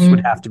everyone else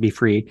would have to be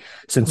free,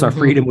 since our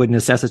freedom would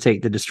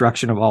necessitate the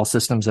destruction of all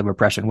systems of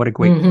oppression. What a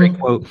great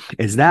quote.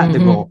 Is that the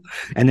goal?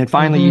 And then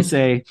finally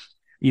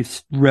you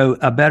wrote,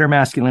 a better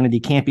masculinity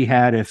can't be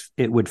had if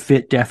it would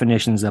fit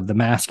definitions of the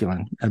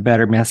masculine. A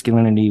better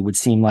masculinity would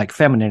seem like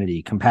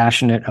femininity,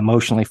 compassionate,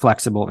 emotionally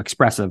flexible,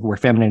 expressive, where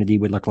femininity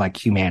would look like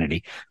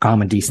humanity,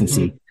 common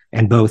decency,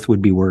 and both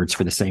would be words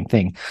for the same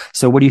thing.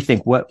 So what do you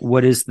think?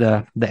 What is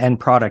the end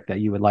product that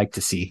you would like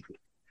to see?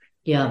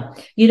 Yeah.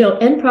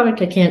 End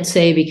product I can't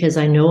say, because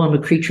I know I'm a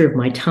creature of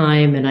my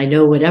time, and I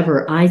know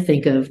whatever I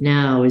think of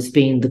now as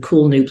being the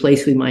cool new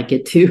place we might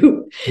get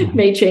to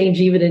may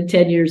change even in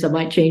 10 years. I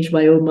might change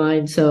my own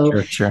mind. So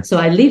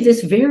I leave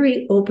this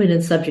very open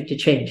and subject to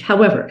change.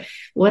 However,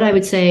 what I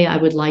would say I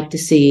would like to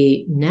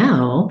see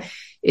now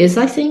is,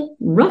 I think,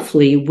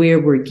 roughly where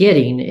we're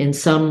getting in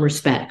some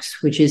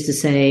respects, which is to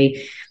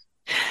say,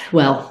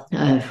 well,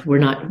 we're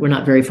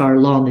not very far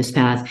along this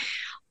path.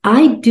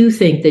 I do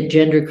think that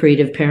gender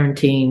creative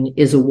parenting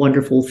is a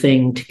wonderful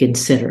thing to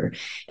consider.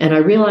 And I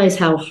realize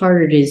how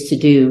hard it is to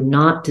do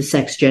not to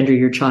sex gender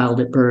your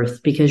child at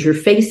birth, because you're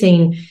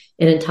facing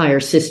an entire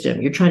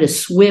system. You're trying to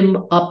swim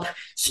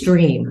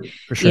upstream,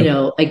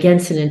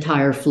 against an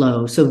entire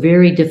flow. So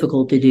very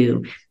difficult to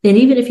do. And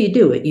even if you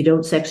do it, you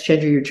don't sex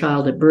gender your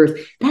child at birth,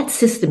 that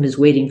system is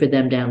waiting for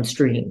them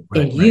downstream.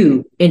 And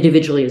you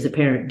individually as a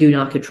parent do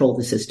not control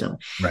the system.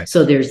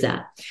 So there's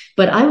that.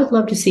 But I would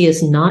love to see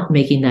us not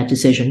making that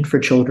decision for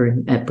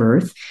children at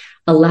birth,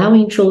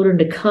 allowing children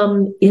to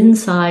come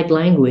inside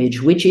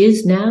language, which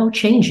is now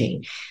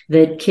changing,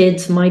 that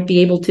kids might be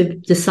able to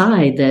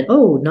decide that,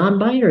 oh,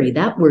 non-binary,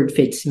 that word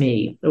fits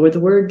me, or the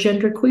word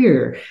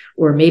genderqueer,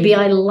 or maybe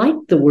I like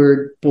the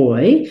word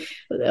boy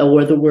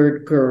or the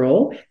word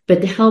girl,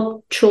 but to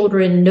help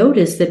children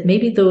notice that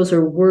maybe those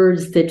are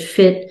words that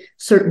fit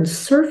certain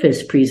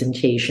surface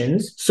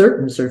presentations,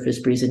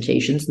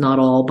 not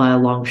all by a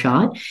long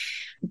shot,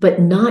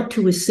 but not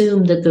to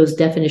assume that those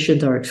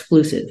definitions are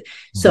exclusive.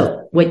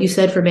 So what you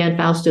said for man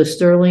Fausto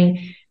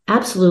Sterling,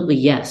 absolutely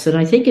yes. And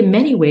I think in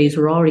many ways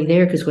we're already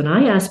there, because when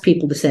I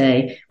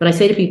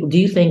say to people, do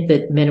you think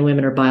that men and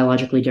women are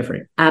biologically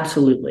different?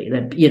 Absolutely.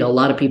 Then, a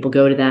lot of people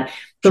go to that.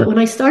 But when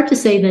I start to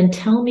say, then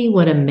tell me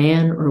what a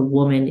man or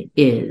woman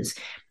is.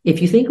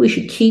 If you think we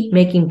should keep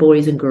making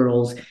boys and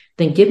girls,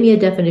 then give me a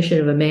definition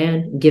of a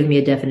man, give me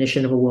a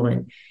definition of a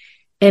woman.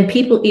 And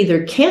people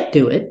either can't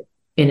do it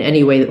in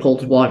any way that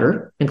holds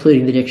water,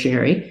 including the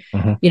dictionary,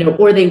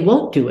 or they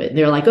won't do it.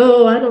 They're like,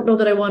 oh, I don't know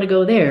that I want to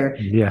go there.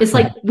 It's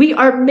like, we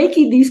are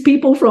making these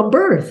people from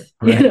birth,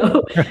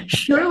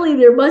 Surely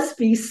there must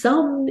be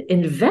some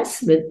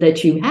investment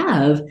that you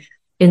have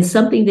in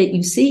something that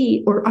you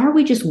see, or are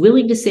we just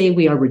willing to say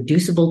we are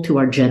reducible to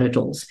our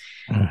genitals,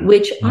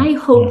 which I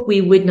hope we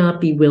would not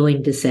be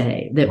willing to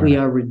say, that we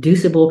are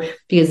reducible,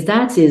 because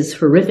that's as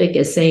horrific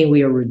as saying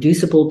we are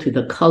reducible to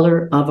the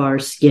color of our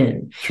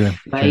skin,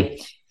 right?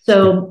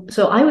 So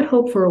I would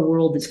hope for a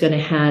world that's going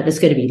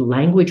to be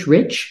language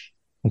rich,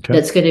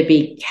 that's going to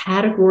be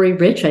category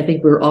rich. I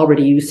think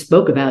you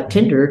spoke about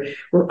Tinder.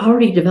 We're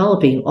already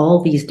developing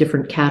all these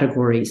different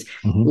categories.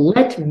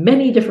 Let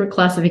many different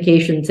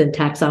classifications and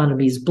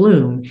taxonomies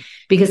bloom,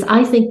 because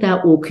I think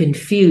that will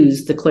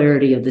confuse the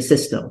clarity of the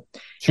system.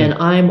 And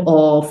I'm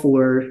all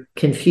for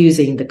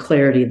confusing the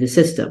clarity of the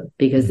system,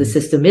 because the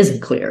system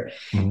isn't clear.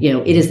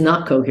 It is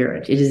not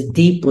coherent. It is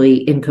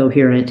deeply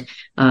incoherent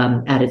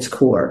at its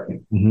core.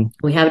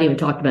 We haven't even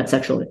talked about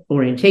sexual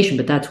orientation,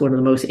 but that's one of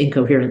the most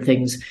incoherent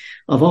things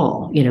of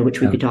all,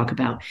 which we could talk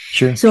about.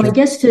 I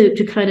guess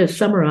to kind of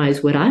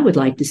summarize, what I would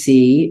like to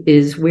see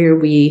is where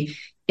we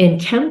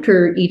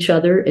encounter each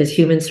other as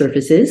human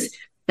surfaces.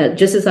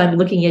 Just as I'm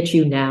looking at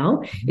you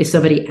now, if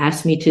somebody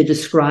asked me to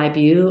describe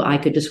you, I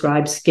could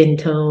describe skin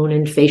tone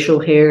and facial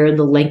hair and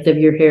the length of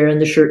your hair and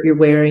the shirt you're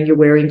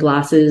wearing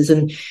glasses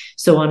and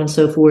so on and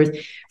so forth.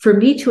 For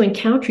me to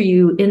encounter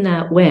you in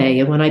that way,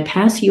 and when I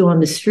pass you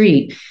on the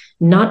street,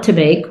 not to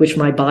make, which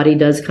my body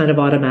does kind of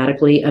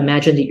automatically,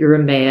 imagine that you're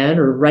a man,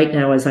 or right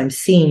now as I'm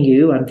seeing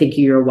you, I'm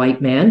thinking you're a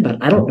white man, but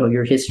I don't know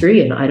your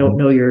history and I don't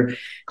know your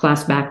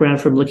class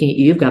background from looking at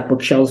you. You've got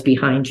bookshelves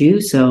behind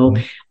you. So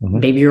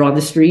maybe you're on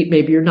the street,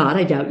 maybe you're not.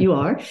 I doubt you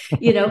are,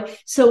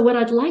 So what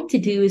I'd like to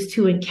do is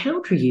to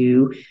encounter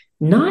you,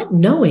 not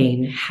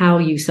knowing how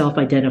you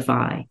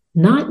self-identify,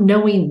 not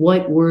knowing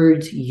what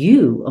words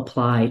you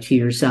apply to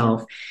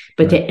yourself,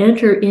 but to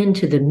enter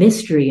into the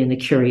mystery and the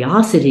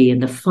curiosity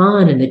and the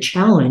fun and the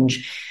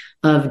challenge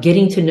of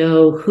getting to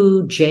know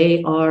who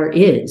JR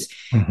is.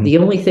 The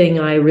only thing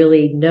I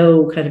really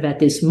know kind of at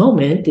this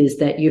moment is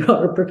that you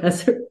are a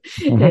professor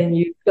and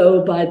you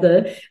go by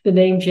the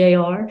name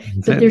JR.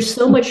 But there's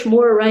so much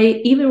more, right?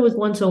 Even with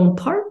one's own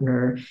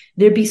partner,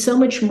 there'd be so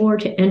much more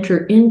to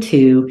enter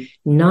into,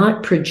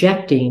 not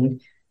projecting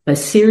a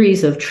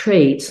series of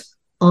traits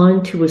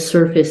onto a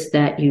surface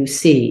that you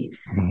see,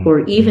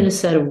 or even a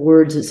set of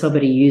words that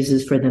somebody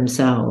uses for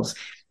themselves.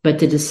 But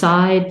to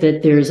decide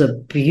that there's a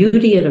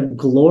beauty and a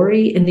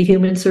glory in the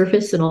human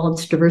surface and all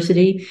its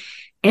diversity,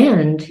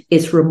 and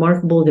it's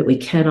remarkable that we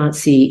cannot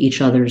see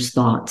each other's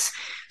thoughts.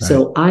 Right.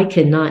 So I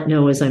cannot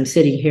know, as I'm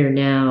sitting here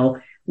now,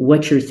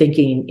 what you're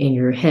thinking in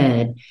your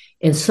head.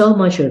 And so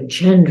much of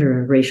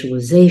gender and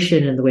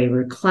racialization and the way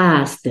we're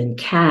classed and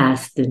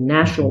caste and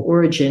national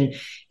origin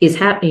is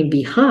happening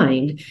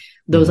behind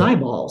those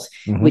eyeballs,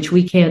 which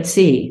we can't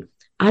see.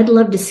 I'd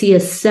love to see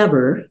us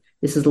sever.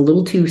 This is a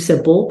little too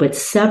simple, but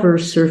sever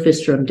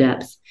surface from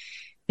depth,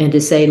 and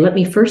to say, let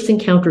me first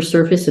encounter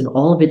surface and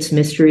all of its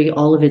mystery,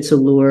 all of its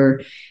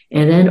allure,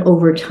 and then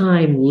over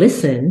time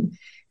listen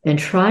and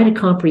try to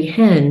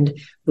comprehend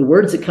the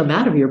words that come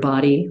out of your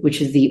body, which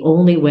is the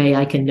only way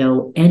I can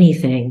know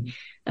anything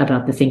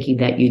about the thinking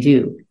that you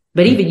do.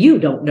 But even you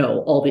don't know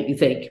all that you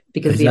think,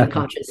 because the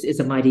unconscious is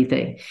a mighty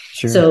thing.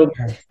 So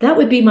that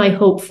would be my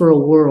hope for a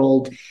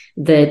world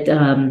that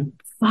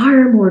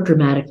far more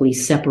dramatically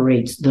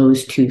separates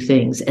those two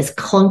things, as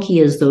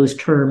clunky as those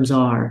terms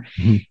are.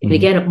 And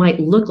again, it might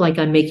look like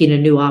I'm making a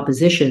new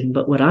opposition,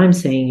 but what I'm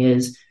saying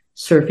is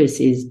surface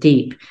is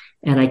deep.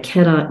 And I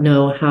cannot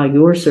know how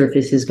your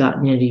surface has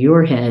gotten into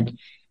your head,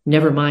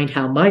 never mind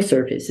how my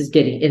surface is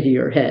getting into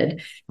your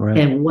head,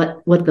 and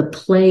what the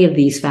play of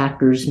these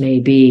factors may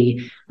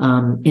be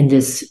in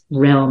this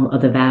realm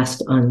of the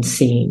vast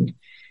unseen.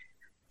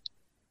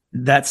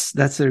 That's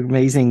an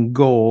amazing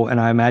goal, and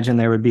I imagine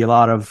there would be a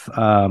lot of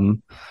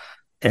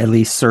at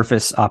least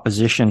surface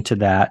opposition to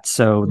that.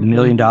 So the $1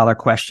 million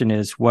question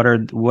is, what are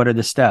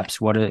the steps?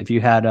 If you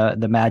had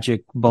the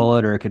magic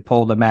bullet, or could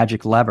pull the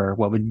magic lever,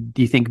 what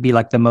do you think be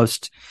like the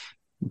most,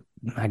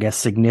 I guess,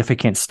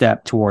 significant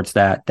step towards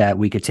that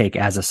we could take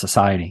as a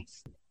society?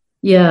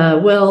 Yeah,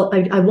 well,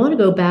 I want to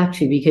go back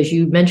to, because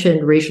you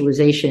mentioned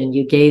racialization,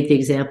 you gave the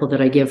example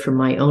that I give from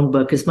my own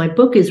book, because my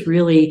book is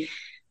really,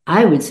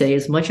 I would say,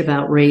 as much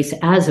about race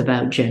as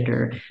about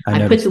gender.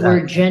 I put the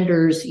word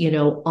genders,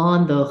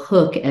 on the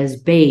hook as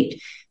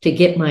bait to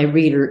get my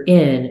reader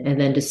in, and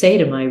then to say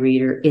to my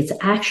reader, it's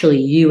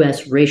actually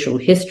U.S. racial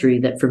history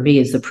that for me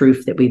is the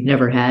proof that we've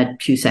never had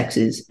two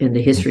sexes in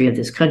the history of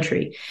this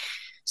country.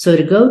 So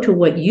to go to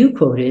what you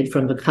quoted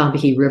from the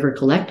Combahee River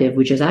Collective,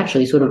 which is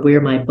actually sort of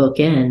where my book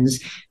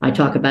ends, I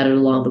talk about it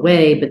along the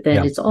way, but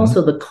then it's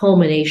also the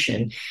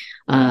culmination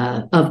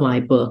of my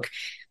book.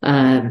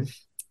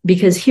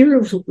 Because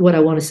here's what I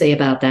want to say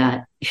about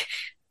that.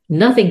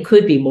 Nothing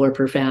could be more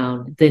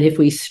profound than if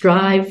we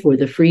strive for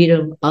the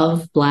freedom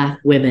of Black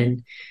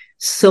women,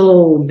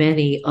 so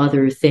many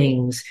other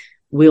things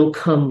will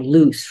come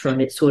loose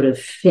from its sort of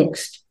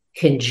fixed,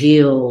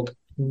 congealed,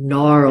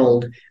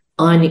 gnarled,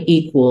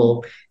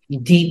 unequal,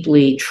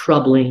 deeply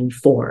troubling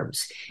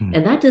forms.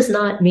 And that does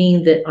not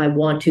mean that I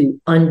want to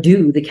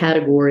undo the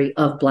category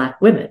of Black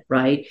women,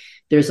 right?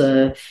 There's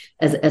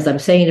as I'm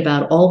saying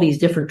about all these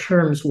different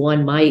terms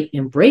one might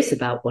embrace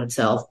about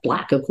oneself,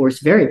 Black, of course,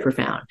 very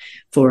profound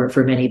for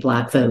many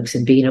Black folks,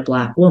 and being a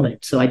Black woman.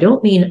 So I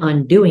don't mean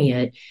undoing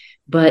it,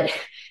 but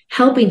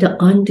helping to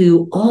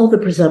undo all the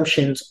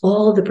presumptions,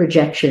 all the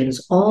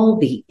projections, all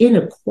the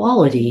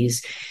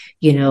inequalities,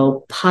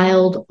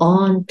 piled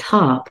on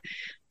top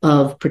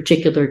of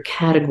particular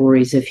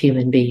categories of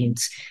human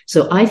beings.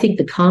 So I think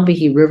the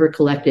Combahee River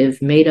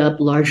Collective, made up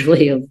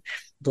largely of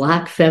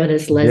Black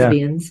feminist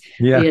lesbians,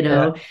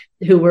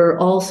 who were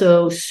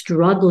also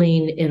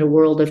struggling in a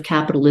world of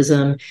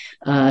capitalism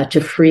to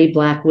free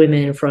Black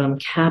women from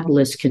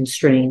capitalist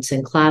constraints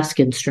and class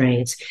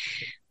constraints.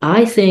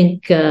 I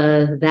think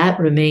that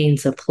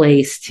remains a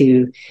place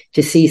to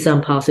see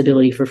some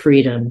possibility for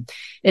freedom.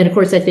 And of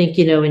course, I think,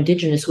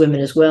 Indigenous women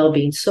as well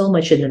being so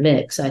much in the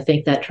mix. I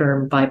think that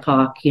term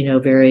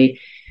BIPOC, very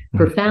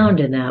profound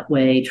in that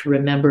way, to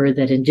remember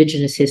that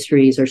Indigenous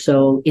histories are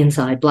so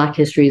inside Black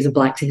histories, and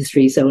Black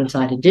histories so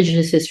inside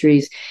Indigenous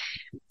histories.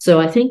 So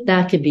I think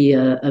that could be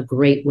a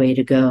great way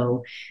to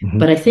go.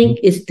 But I think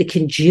it's the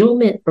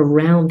congealment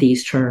around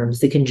these terms,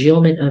 the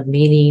congealment of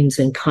meanings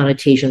and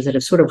connotations that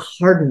have sort of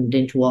hardened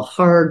into a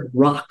hard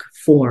rock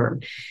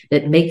form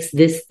that makes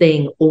this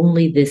thing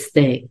only this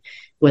thing,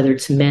 whether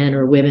it's men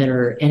or women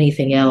or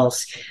anything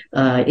else,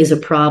 is a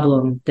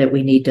problem that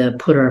we need to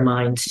put our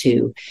minds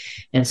to.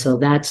 And so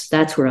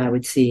that's where I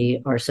would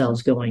see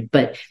ourselves going.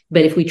 But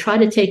if we try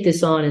to take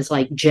this on as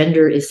like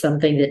gender is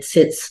something that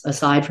sits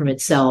aside from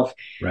itself,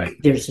 right,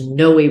 there's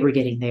no way we're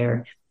getting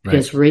there.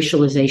 because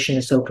racialization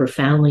is so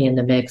profoundly in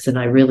the mix. And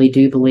I really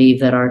do believe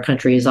that our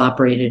country is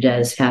operated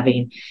as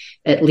having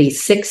at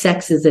least 6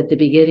 sexes at the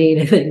beginning,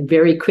 and then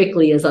very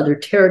quickly, as other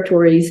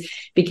territories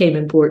became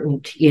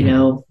important,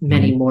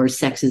 many more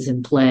sexes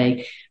in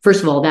play.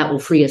 First of all, that will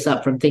free us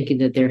up from thinking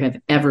that there have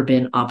ever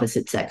been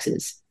opposite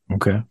sexes.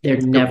 Okay. There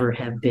never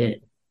have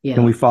been. Yeah.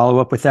 Can we follow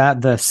up with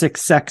that? The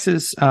 6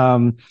 sexes. Is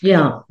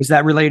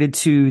that related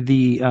to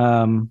the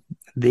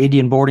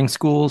Indian boarding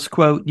schools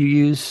quote you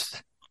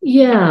used?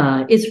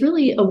 Yeah, it's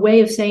really a way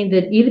of saying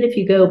that even if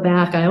you go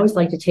back, I always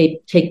like to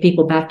take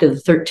people back to the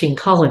 13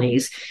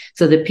 colonies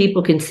so that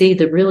people can see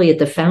that really at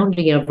the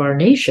founding of our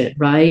nation,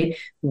 right,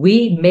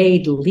 we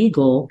made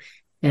legal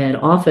and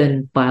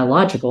often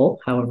biological,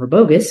 however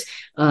bogus,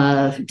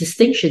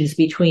 distinctions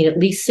between at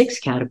least 6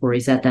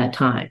 categories at that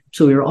time.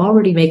 So we were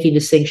already making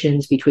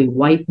distinctions between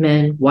white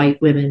men, white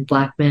women,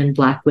 black men,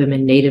 black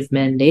women, native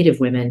men,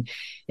 native women.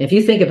 If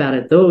you think about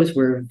it, those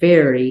were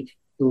very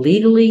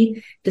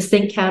legally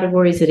distinct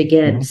categories, and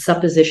again,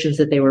 suppositions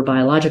that they were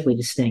biologically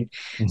distinct.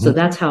 So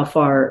that's how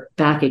far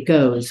back it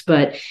goes.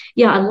 But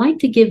yeah, I like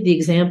to give the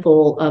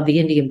example of the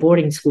Indian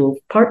boarding school,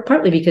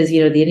 partly because, the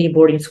Indian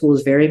boarding school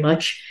is very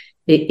much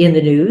in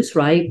the news,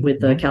 right,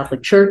 with the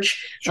Catholic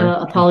Church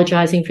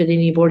apologizing for the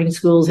Indian boarding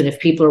schools. And if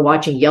people are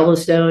watching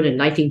Yellowstone in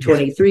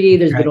 1923,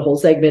 there's been a whole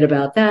segment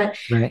about that.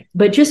 Right.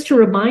 But just to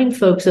remind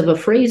folks of a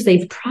phrase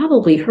they've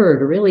probably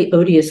heard, a really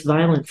odious,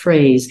 violent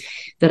phrase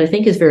that I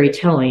think is very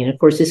telling. And of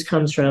course, this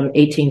comes from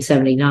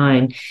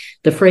 1879.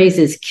 The phrase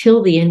is,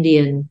 kill the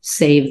Indian,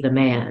 save the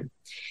man.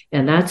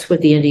 And that's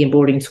what the Indian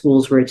boarding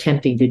schools were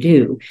attempting to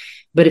do.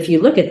 But if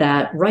you look at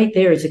that, right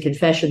there is a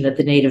confession that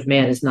the native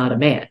man is not a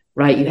man,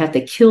 right? You have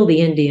to kill the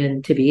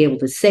Indian to be able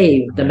to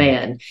save the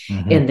man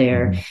in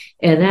there.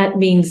 And that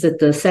means that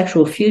the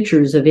sexual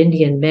futures of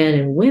Indian men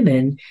and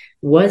women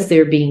was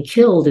they're being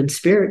killed in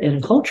spirit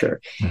and culture.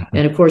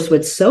 And of course,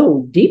 what's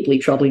so deeply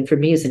troubling for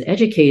me as an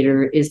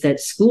educator is that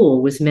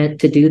school was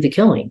meant to do the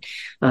killing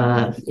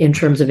in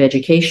terms of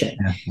education.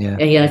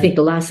 And yet I think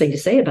the last thing to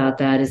say about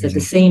that is at the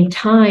same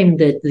time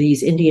that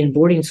these Indian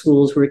boarding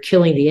schools were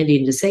killing the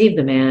Indian to save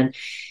the man,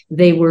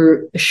 they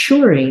were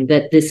assuring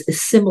that this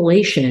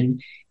assimilation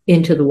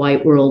into the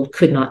white world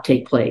could not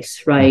take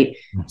place, right?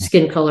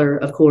 Skin color,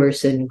 of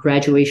course, and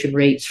graduation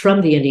rates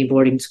from the Indian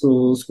boarding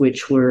schools,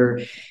 which were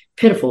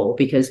pitiful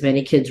because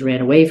many kids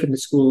ran away from the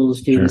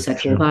schools due to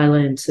sexual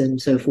violence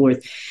and so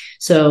forth.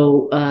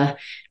 So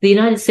the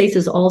United States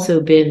has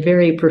also been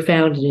very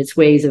profound in its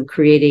ways of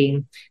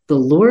creating the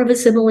lure of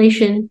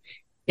assimilation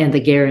and the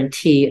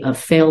guarantee of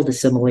failed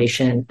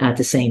assimilation at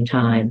the same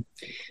time.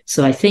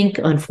 So I think,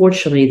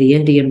 unfortunately, the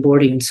Indian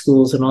boarding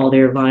schools and all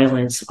their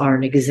violence are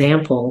an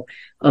example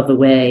of the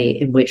way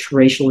in which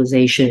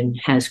racialization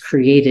has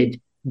created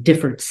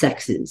different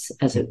sexes,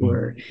 as it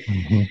were.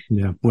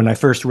 Yeah. When I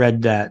first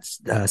read that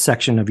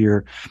section of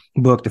your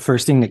book, the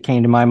first thing that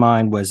came to my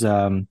mind was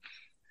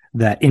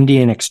that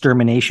Indian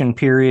extermination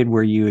period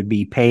where you would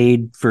be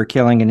paid for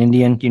killing an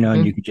Indian,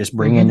 and you could just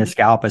bring in the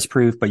scalp as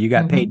proof, but you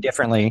got paid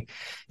differently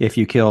if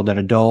you killed an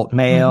adult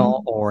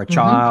male or a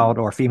child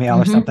or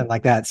female or something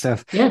like that. So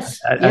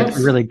a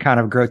really kind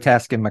of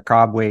grotesque and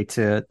macabre way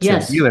to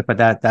view it, but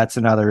that's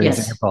another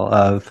example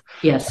of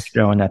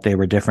showing that they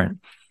were different.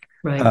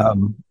 Right.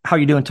 How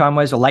you doing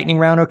time-wise? A lightning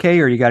round okay,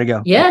 or you got to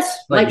go? Yes,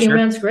 lightning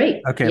round's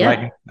great.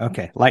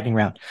 Okay, lightning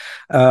round.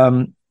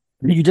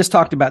 You just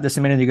talked about this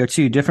a minute ago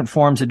too, different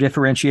forms of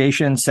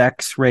differentiation,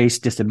 sex, race,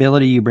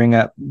 disability. You bring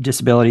up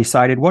disability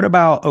cited. What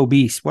about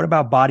obese? What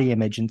about body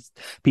image and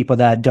people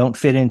that don't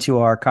fit into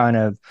our kind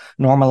of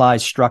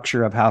normalized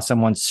structure of how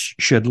someone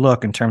should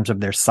look in terms of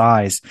their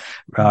size,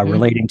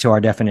 relating to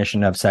our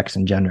definition of sex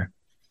and gender?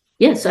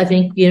 Yes, I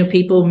think,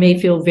 people may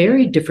feel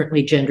very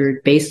differently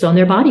gendered based on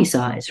their body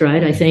size,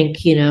 right? I think,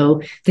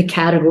 the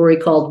category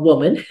called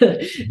woman,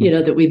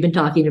 that we've been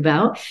talking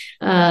about,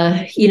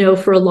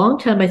 for a long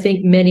time, I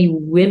think many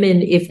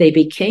women, if they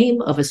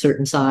became of a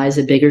certain size,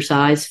 a bigger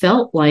size,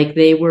 felt like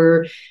they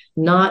were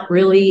not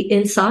really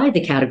inside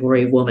the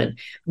category of woman.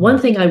 One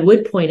thing I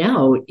would point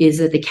out is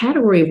that the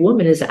category of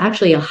woman is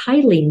actually a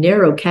highly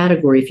narrow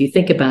category. If you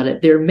think about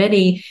it, there are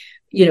many,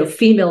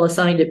 female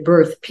assigned at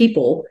birth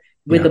people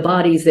with the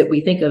bodies that we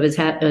think of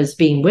as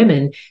being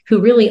women who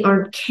really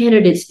aren't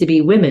candidates to be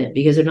women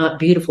because they're not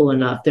beautiful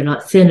enough, they're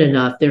not thin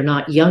enough, they're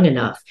not young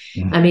enough.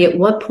 I mean, at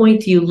what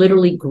point do you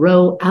literally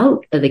grow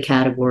out of the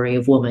category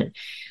of woman?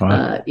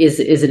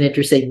 Is an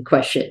interesting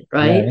question,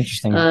 right? Yeah,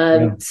 interesting.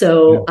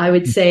 I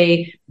would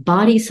say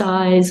body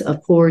size,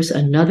 of course,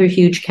 another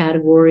huge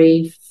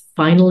category.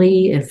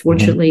 Finally, and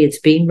fortunately, it's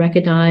being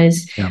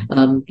recognized.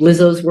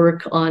 Lizzo's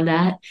work on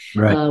that,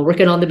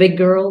 working on the big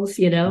girls,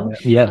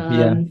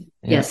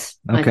 Yes,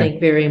 I think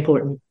very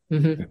important.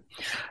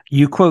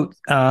 You quote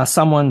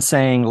someone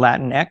saying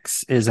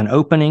Latinx is an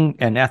opening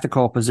and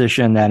ethical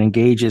position that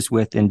engages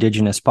with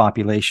indigenous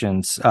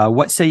populations.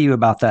 What say you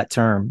about that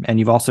term? And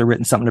you've also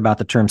written something about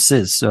the term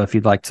cis. So if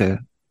you'd like to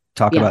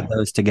talk about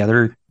those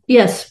together.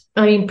 Yes.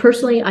 I mean,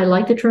 personally, I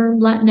like the term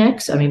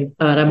Latinx. I mean,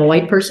 I'm a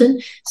white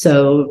person,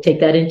 so take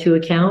that into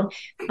account.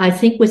 I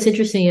think what's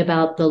interesting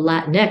about the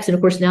Latinx, and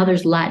of course now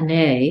there's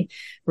Latina,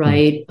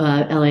 right?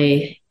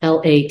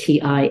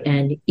 Latine,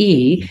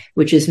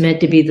 which is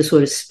meant to be the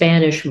sort of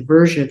Spanish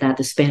version of that,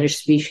 the Spanish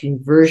speaking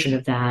version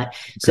of that.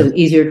 So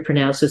easier to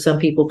pronounce. So some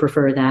people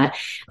prefer that.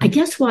 I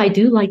guess why I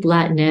do like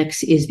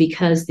Latinx is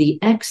because the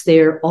X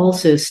there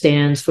also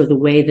stands for the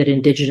way that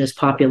indigenous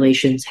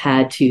populations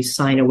had to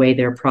sign away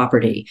their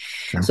property.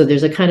 Sure. So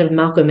there's a kind of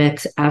Malcolm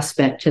X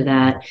aspect to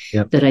that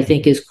that I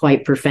think is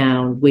quite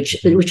profound,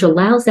 which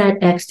allows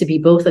that X to be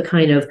both a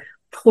kind of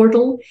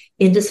portal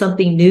into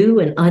something new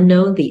and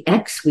unknown, the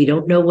X, we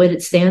don't know what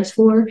it stands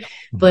for,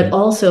 but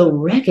also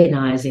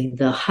recognizing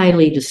the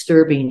highly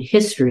disturbing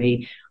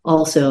history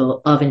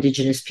also of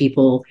indigenous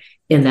people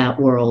in that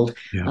world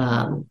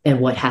and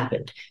what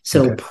happened.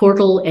 So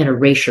portal and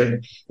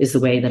erasure is the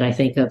way that I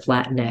think of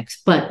Latinx,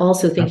 but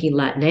also thinking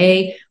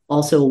Latina,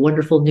 also a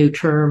wonderful new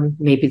term,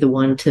 maybe the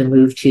one to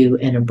move to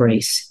and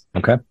embrace.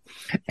 Okay.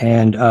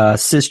 And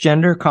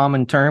cisgender,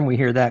 common term, we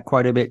hear that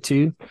quite a bit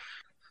too.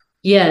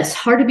 Yes,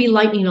 hard to be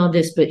lightning on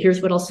this, but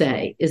here's what I'll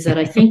say is that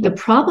I think the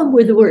problem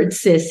with the word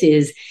cis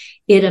is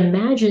it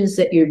imagines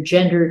that your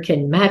gender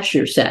can match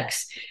your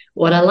sex.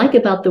 What I like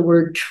about the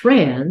word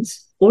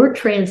trans or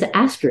trans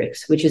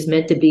asterisk, which is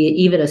meant to be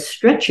even a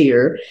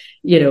stretchier,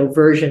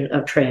 version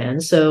of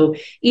trans. So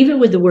even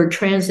with the word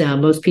trans now,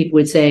 most people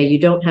would say you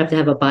don't have to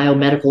have a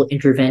biomedical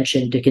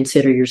intervention to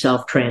consider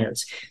yourself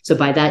trans. So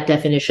by that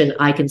definition,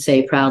 I can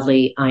say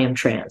proudly, I am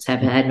trans. Have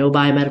had no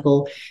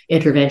biomedical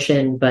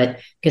intervention, but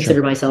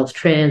consider myself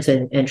trans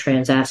and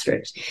trans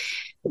asterisk.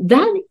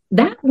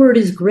 That word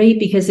is great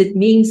because it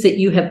means that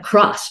you have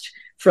crossed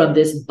from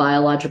this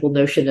biological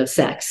notion of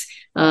sex.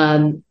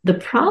 The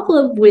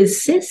problem with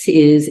cis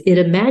is it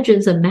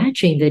imagines a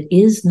matching that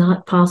is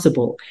not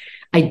possible.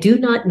 I do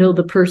not know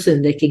the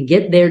person that can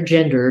get their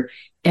gender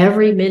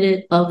every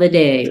minute of the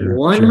day,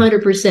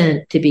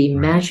 100% to be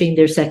matching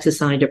their sex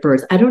assigned at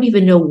birth. I don't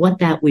even know what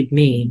that would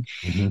mean,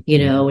 and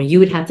you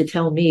would have to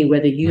tell me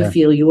whether you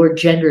feel your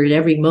gender at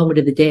every moment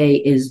of the day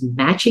is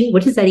matching.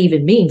 What does that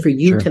even mean for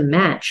you to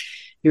match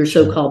your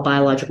so-called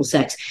biological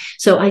sex?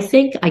 So I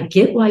think I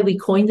get why we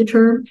coined the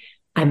term.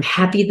 I'm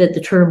happy that the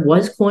term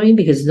was coined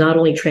because not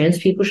only trans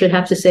people should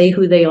have to say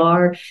who they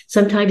are.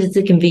 Sometimes it's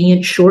a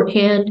convenient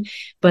shorthand,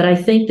 but I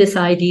think this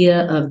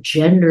idea of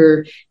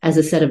gender as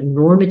a set of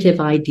normative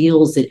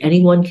ideals that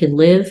anyone can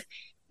live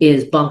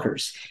is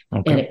bonkers,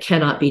 and it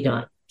cannot be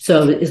done.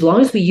 So as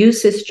long as we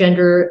use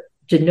cisgender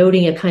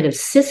denoting a kind of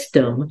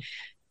system,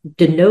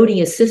 denoting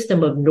a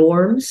system of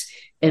norms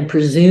and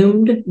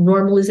presumed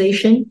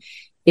normalization,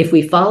 if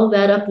we follow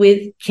that up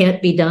with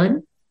can't be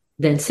done,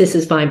 then cis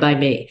is fine by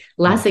me.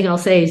 Last thing I'll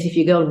say is if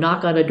you go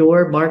knock on a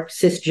door marked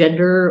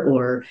cisgender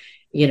or,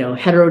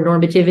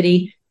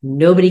 heteronormativity,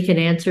 nobody can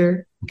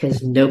answer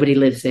because nobody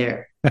lives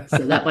there. So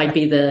that might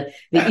be the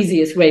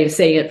easiest way of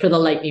saying it for the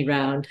lightning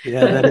round.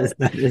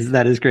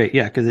 that is great.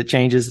 Yeah, because it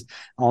changes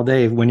all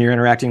day when you're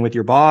interacting with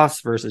your boss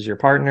versus your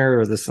partner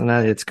or this and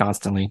that. It's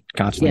constantly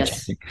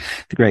changing.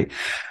 Great.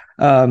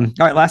 All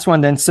right, last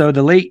one then. So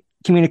the late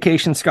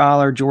communication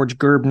scholar George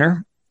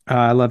Gerbner,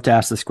 I love to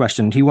ask this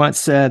question. He once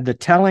said, the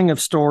telling of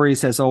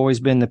stories has always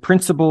been the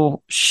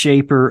principal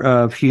shaper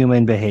of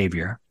human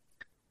behavior.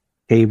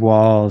 Cave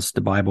walls,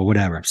 the Bible,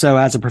 whatever. So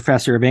as a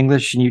professor of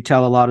English, and you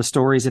tell a lot of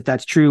stories, if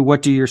that's true,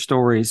 what do your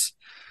stories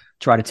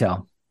try to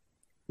tell?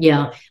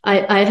 Yeah,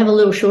 I have a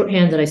little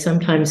shorthand that I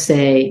sometimes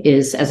say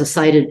is, as a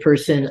sighted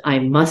person, I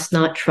must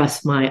not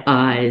trust my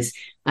eyes.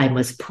 I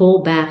must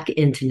pull back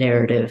into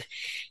narrative.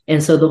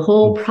 And so the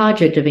whole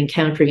project of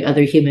encountering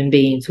other human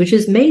beings, which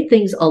has made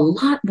things a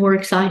lot more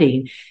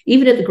exciting,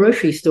 even at the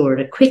grocery store,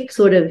 and a quick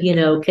sort of,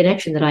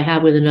 connection that I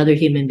have with another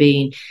human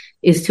being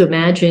is to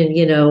imagine,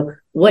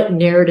 what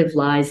narrative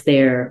lies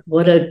there,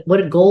 what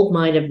a gold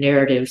mine of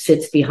narrative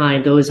sits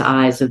behind those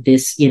eyes of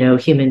this,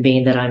 human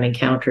being that I'm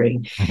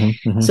encountering.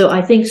 So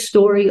I think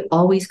story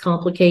always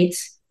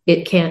complicates.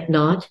 It can't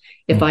not.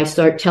 If I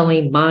start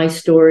telling my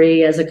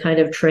story as a kind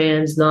of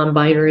trans,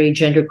 non-binary,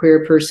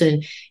 genderqueer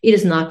person, it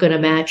is not going to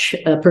match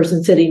a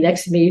person sitting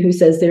next to me who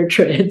says they're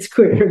trans,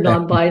 queer,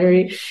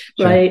 non-binary,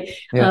 right?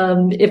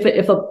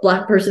 If a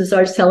Black person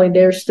starts telling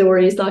their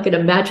story, it's not going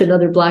to match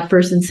another Black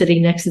person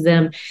sitting next to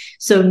them.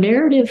 So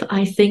narrative,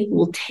 I think,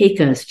 will take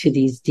us to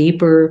these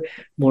deeper,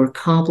 more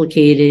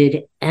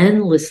complicated,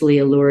 endlessly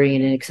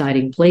alluring and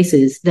exciting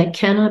places that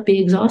cannot be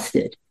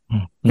exhausted.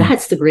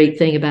 That's the great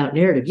thing about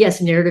narrative. Yes,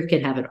 narrative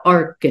can have an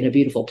arc and a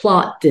beautiful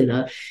plot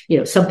and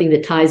something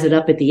that ties it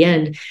up at the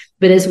end.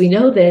 But as we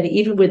know, then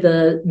even with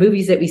the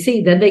movies that we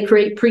see, then they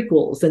create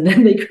prequels and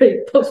then they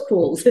create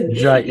postquels. And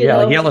like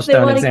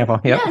Yellowstone example.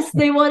 Yes,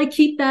 they want to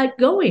keep that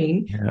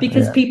going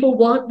because people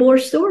want more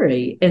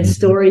story, and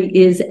story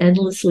is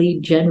endlessly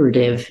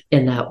generative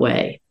in that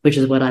way, which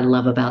is what I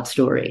love about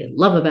story and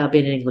love about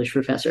being an English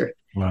professor.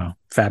 Wow,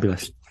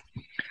 fabulous.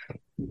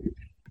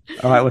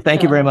 All right. Well,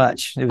 thank you very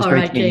much. It was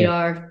great to meet you.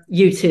 JR.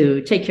 You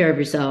too. Take care of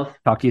yourself.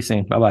 Talk to you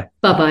soon. Bye-bye.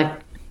 Bye-bye.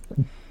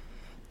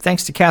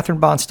 Thanks to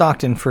Kathryn Bond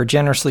Stockton for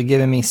generously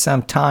giving me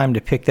some time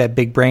to pick that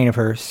big brain of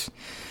hers.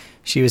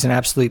 She was an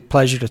absolute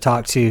pleasure to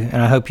talk to,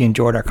 and I hope you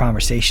enjoyed our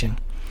conversation.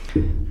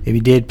 If you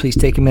did, please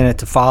take a minute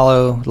to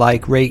follow,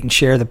 like, rate, and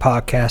share the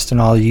podcast in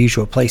all the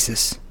usual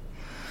places.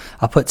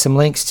 I'll put some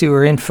links to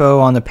her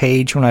info on the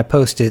page when I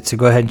post it, so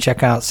go ahead and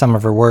check out some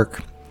of her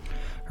work.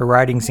 Her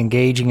writing's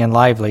engaging and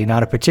lively,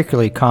 not a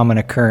particularly common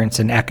occurrence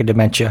in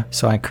academia,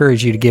 so I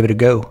encourage you to give it a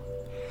go.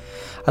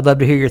 I'd love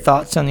to hear your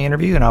thoughts on the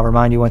interview, and I'll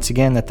remind you once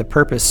again that the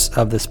purpose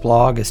of this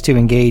blog is to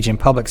engage in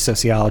public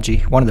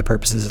sociology, one of the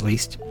purposes at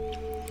least,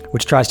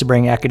 which tries to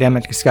bring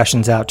academic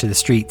discussions out to the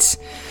streets.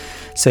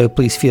 So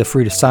please feel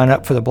free to sign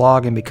up for the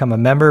blog and become a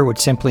member, which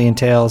simply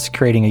entails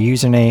creating a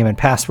username and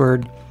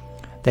password.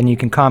 Then you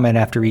can comment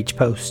after each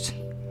post.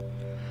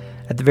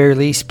 At the very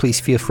least, please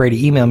feel free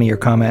to email me your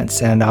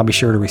comments, and I'll be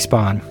sure to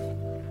respond.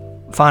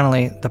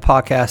 Finally, the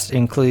podcast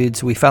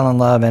includes We Fell in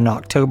Love in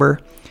October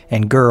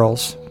and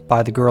Girls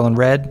by The Girl in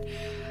Red,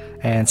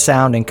 and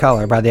Sound and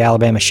Color by the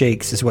Alabama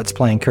Shakes is what's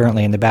playing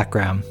currently in the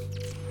background.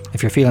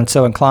 If you're feeling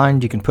so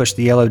inclined, you can push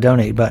the yellow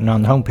donate button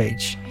on the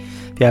homepage.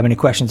 If you have any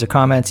questions or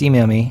comments,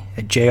 email me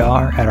at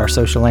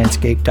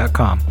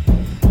jr@oursociallandscape.com.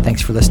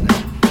 Thanks for listening.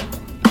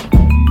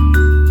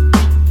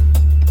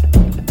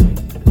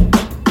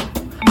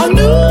 A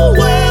new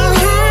world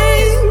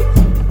hangs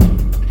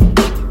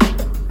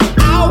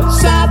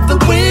outside the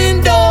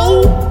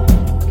window,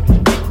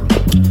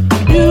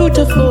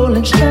 beautiful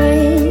and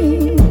strange.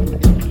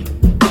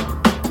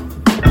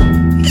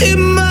 It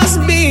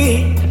must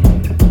be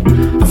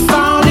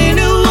found in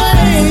a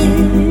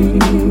way.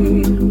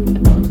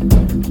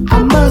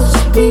 I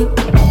must be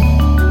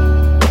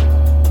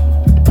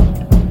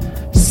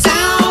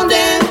sound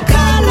and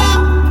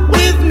color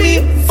with me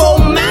for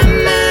my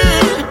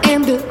mind,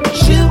 and the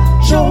chill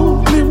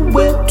show me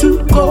where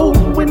to go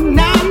when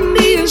I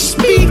need to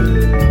speak.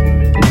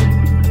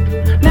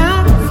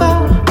 Now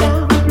fall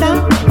down,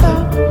 now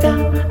fall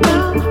down,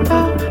 now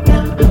fall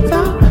down, fall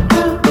down,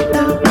 fall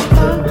down,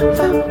 fall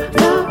down,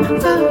 fall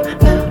down,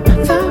 fall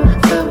down.